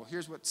don't know. Well,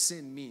 here's what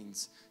sin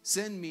means.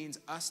 Sin means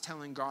us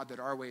telling God that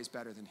our way is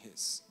better than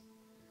his.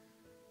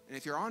 And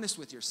if you're honest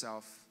with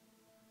yourself,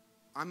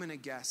 I'm going to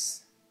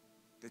guess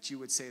that you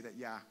would say that,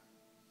 yeah,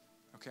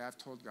 okay, I've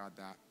told God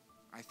that.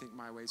 I think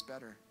my way's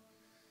better.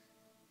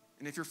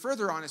 And if you're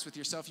further honest with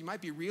yourself, you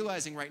might be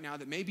realizing right now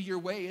that maybe your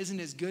way isn't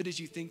as good as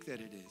you think that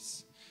it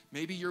is.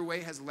 Maybe your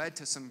way has led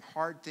to some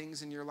hard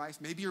things in your life.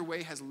 Maybe your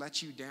way has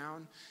let you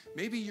down.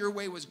 Maybe your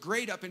way was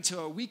great up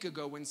until a week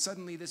ago when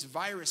suddenly this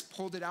virus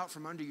pulled it out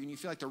from under you and you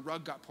feel like the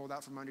rug got pulled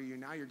out from under you.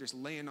 Now you're just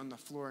laying on the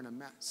floor in a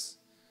mess.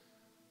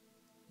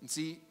 And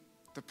see,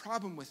 the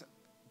problem with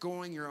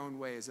going your own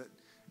way is that,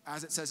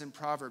 as it says in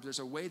Proverbs, there's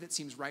a way that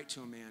seems right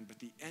to a man, but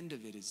the end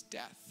of it is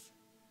death.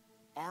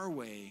 Our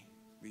way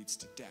leads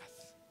to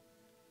death.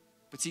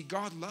 But see,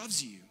 God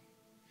loves you.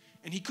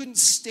 And he couldn't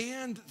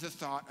stand the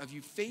thought of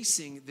you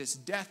facing this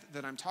death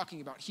that I'm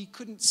talking about. He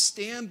couldn't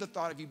stand the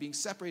thought of you being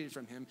separated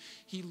from him.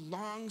 He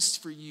longs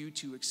for you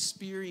to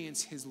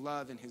experience his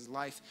love in his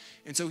life.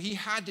 And so he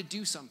had to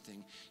do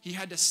something. He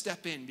had to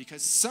step in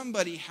because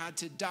somebody had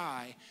to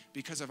die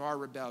because of our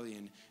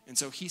rebellion. And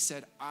so he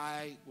said,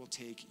 I will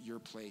take your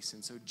place.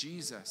 And so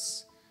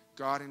Jesus,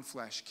 God in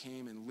flesh,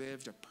 came and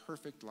lived a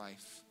perfect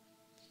life.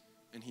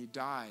 And he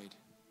died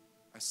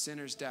a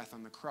sinner's death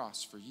on the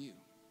cross for you.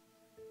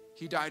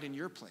 He died in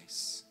your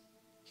place.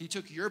 He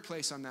took your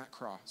place on that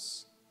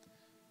cross.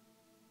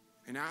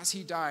 And as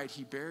he died,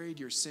 he buried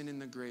your sin in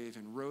the grave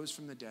and rose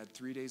from the dead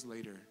 3 days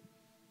later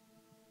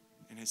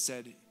and has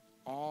said,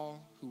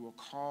 all who will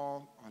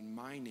call on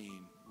my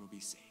name will be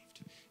saved.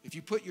 If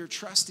you put your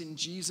trust in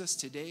Jesus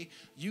today,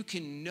 you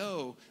can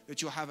know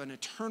that you'll have an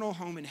eternal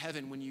home in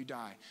heaven when you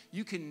die.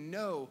 You can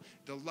know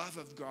the love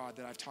of God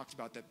that I've talked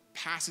about that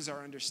passes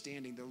our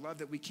understanding, the love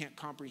that we can't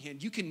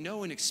comprehend. You can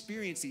know and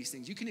experience these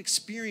things. You can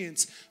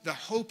experience the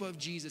hope of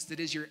Jesus that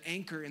is your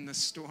anchor in the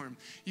storm.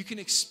 You can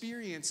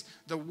experience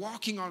the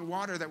walking on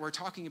water that we're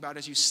talking about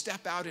as you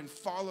step out and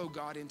follow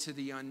God into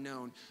the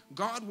unknown.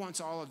 God wants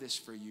all of this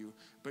for you,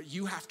 but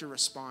you have to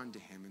respond to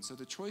him. And so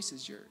the choice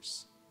is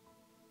yours.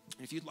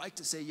 And if you'd like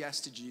to say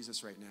yes to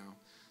Jesus right now,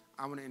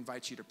 I want to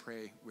invite you to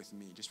pray with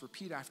me. Just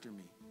repeat after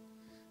me.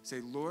 Say,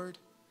 Lord,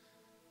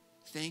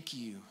 thank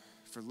you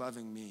for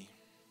loving me.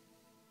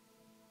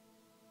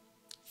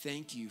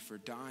 Thank you for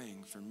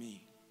dying for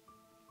me.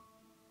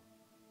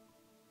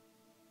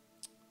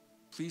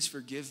 Please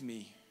forgive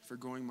me for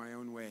going my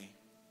own way.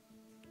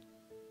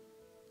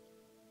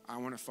 I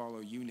want to follow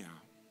you now.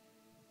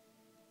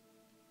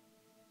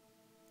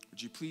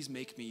 Would you please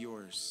make me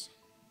yours?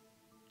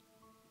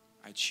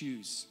 I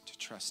choose to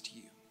trust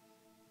you.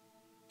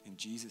 In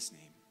Jesus'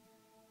 name,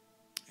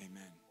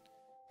 amen.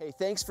 Hey,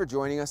 thanks for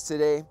joining us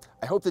today.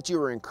 I hope that you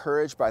were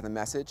encouraged by the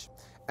message.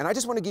 And I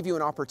just want to give you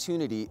an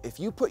opportunity. If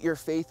you put your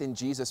faith in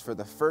Jesus for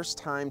the first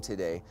time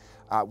today,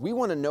 we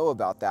want to know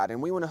about that, and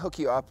we want to hook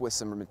you up with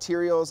some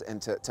materials and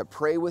to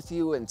pray with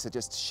you and to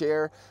just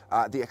share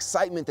the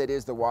excitement that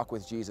is the walk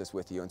with Jesus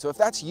with you. And so if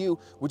that's you,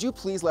 would you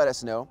please let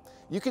us know?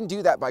 You can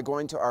do that by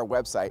going to our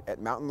website at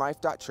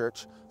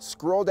mountainlife.church,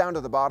 scroll down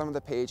to the bottom of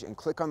the page and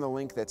click on the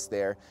link that's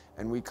there,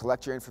 and we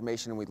collect your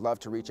information, and we'd love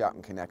to reach out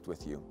and connect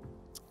with you.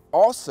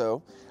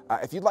 Also,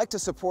 if you'd like to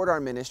support our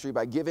ministry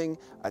by giving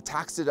a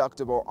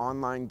tax-deductible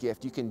online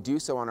gift, you can do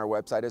so on our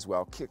website as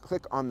well.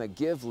 Click on the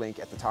Give link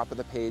at the top of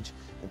the page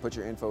and put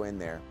your info in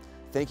there.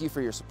 Thank you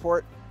for your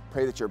support.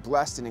 Pray that you're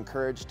blessed and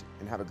encouraged,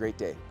 and have a great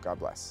day. God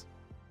bless.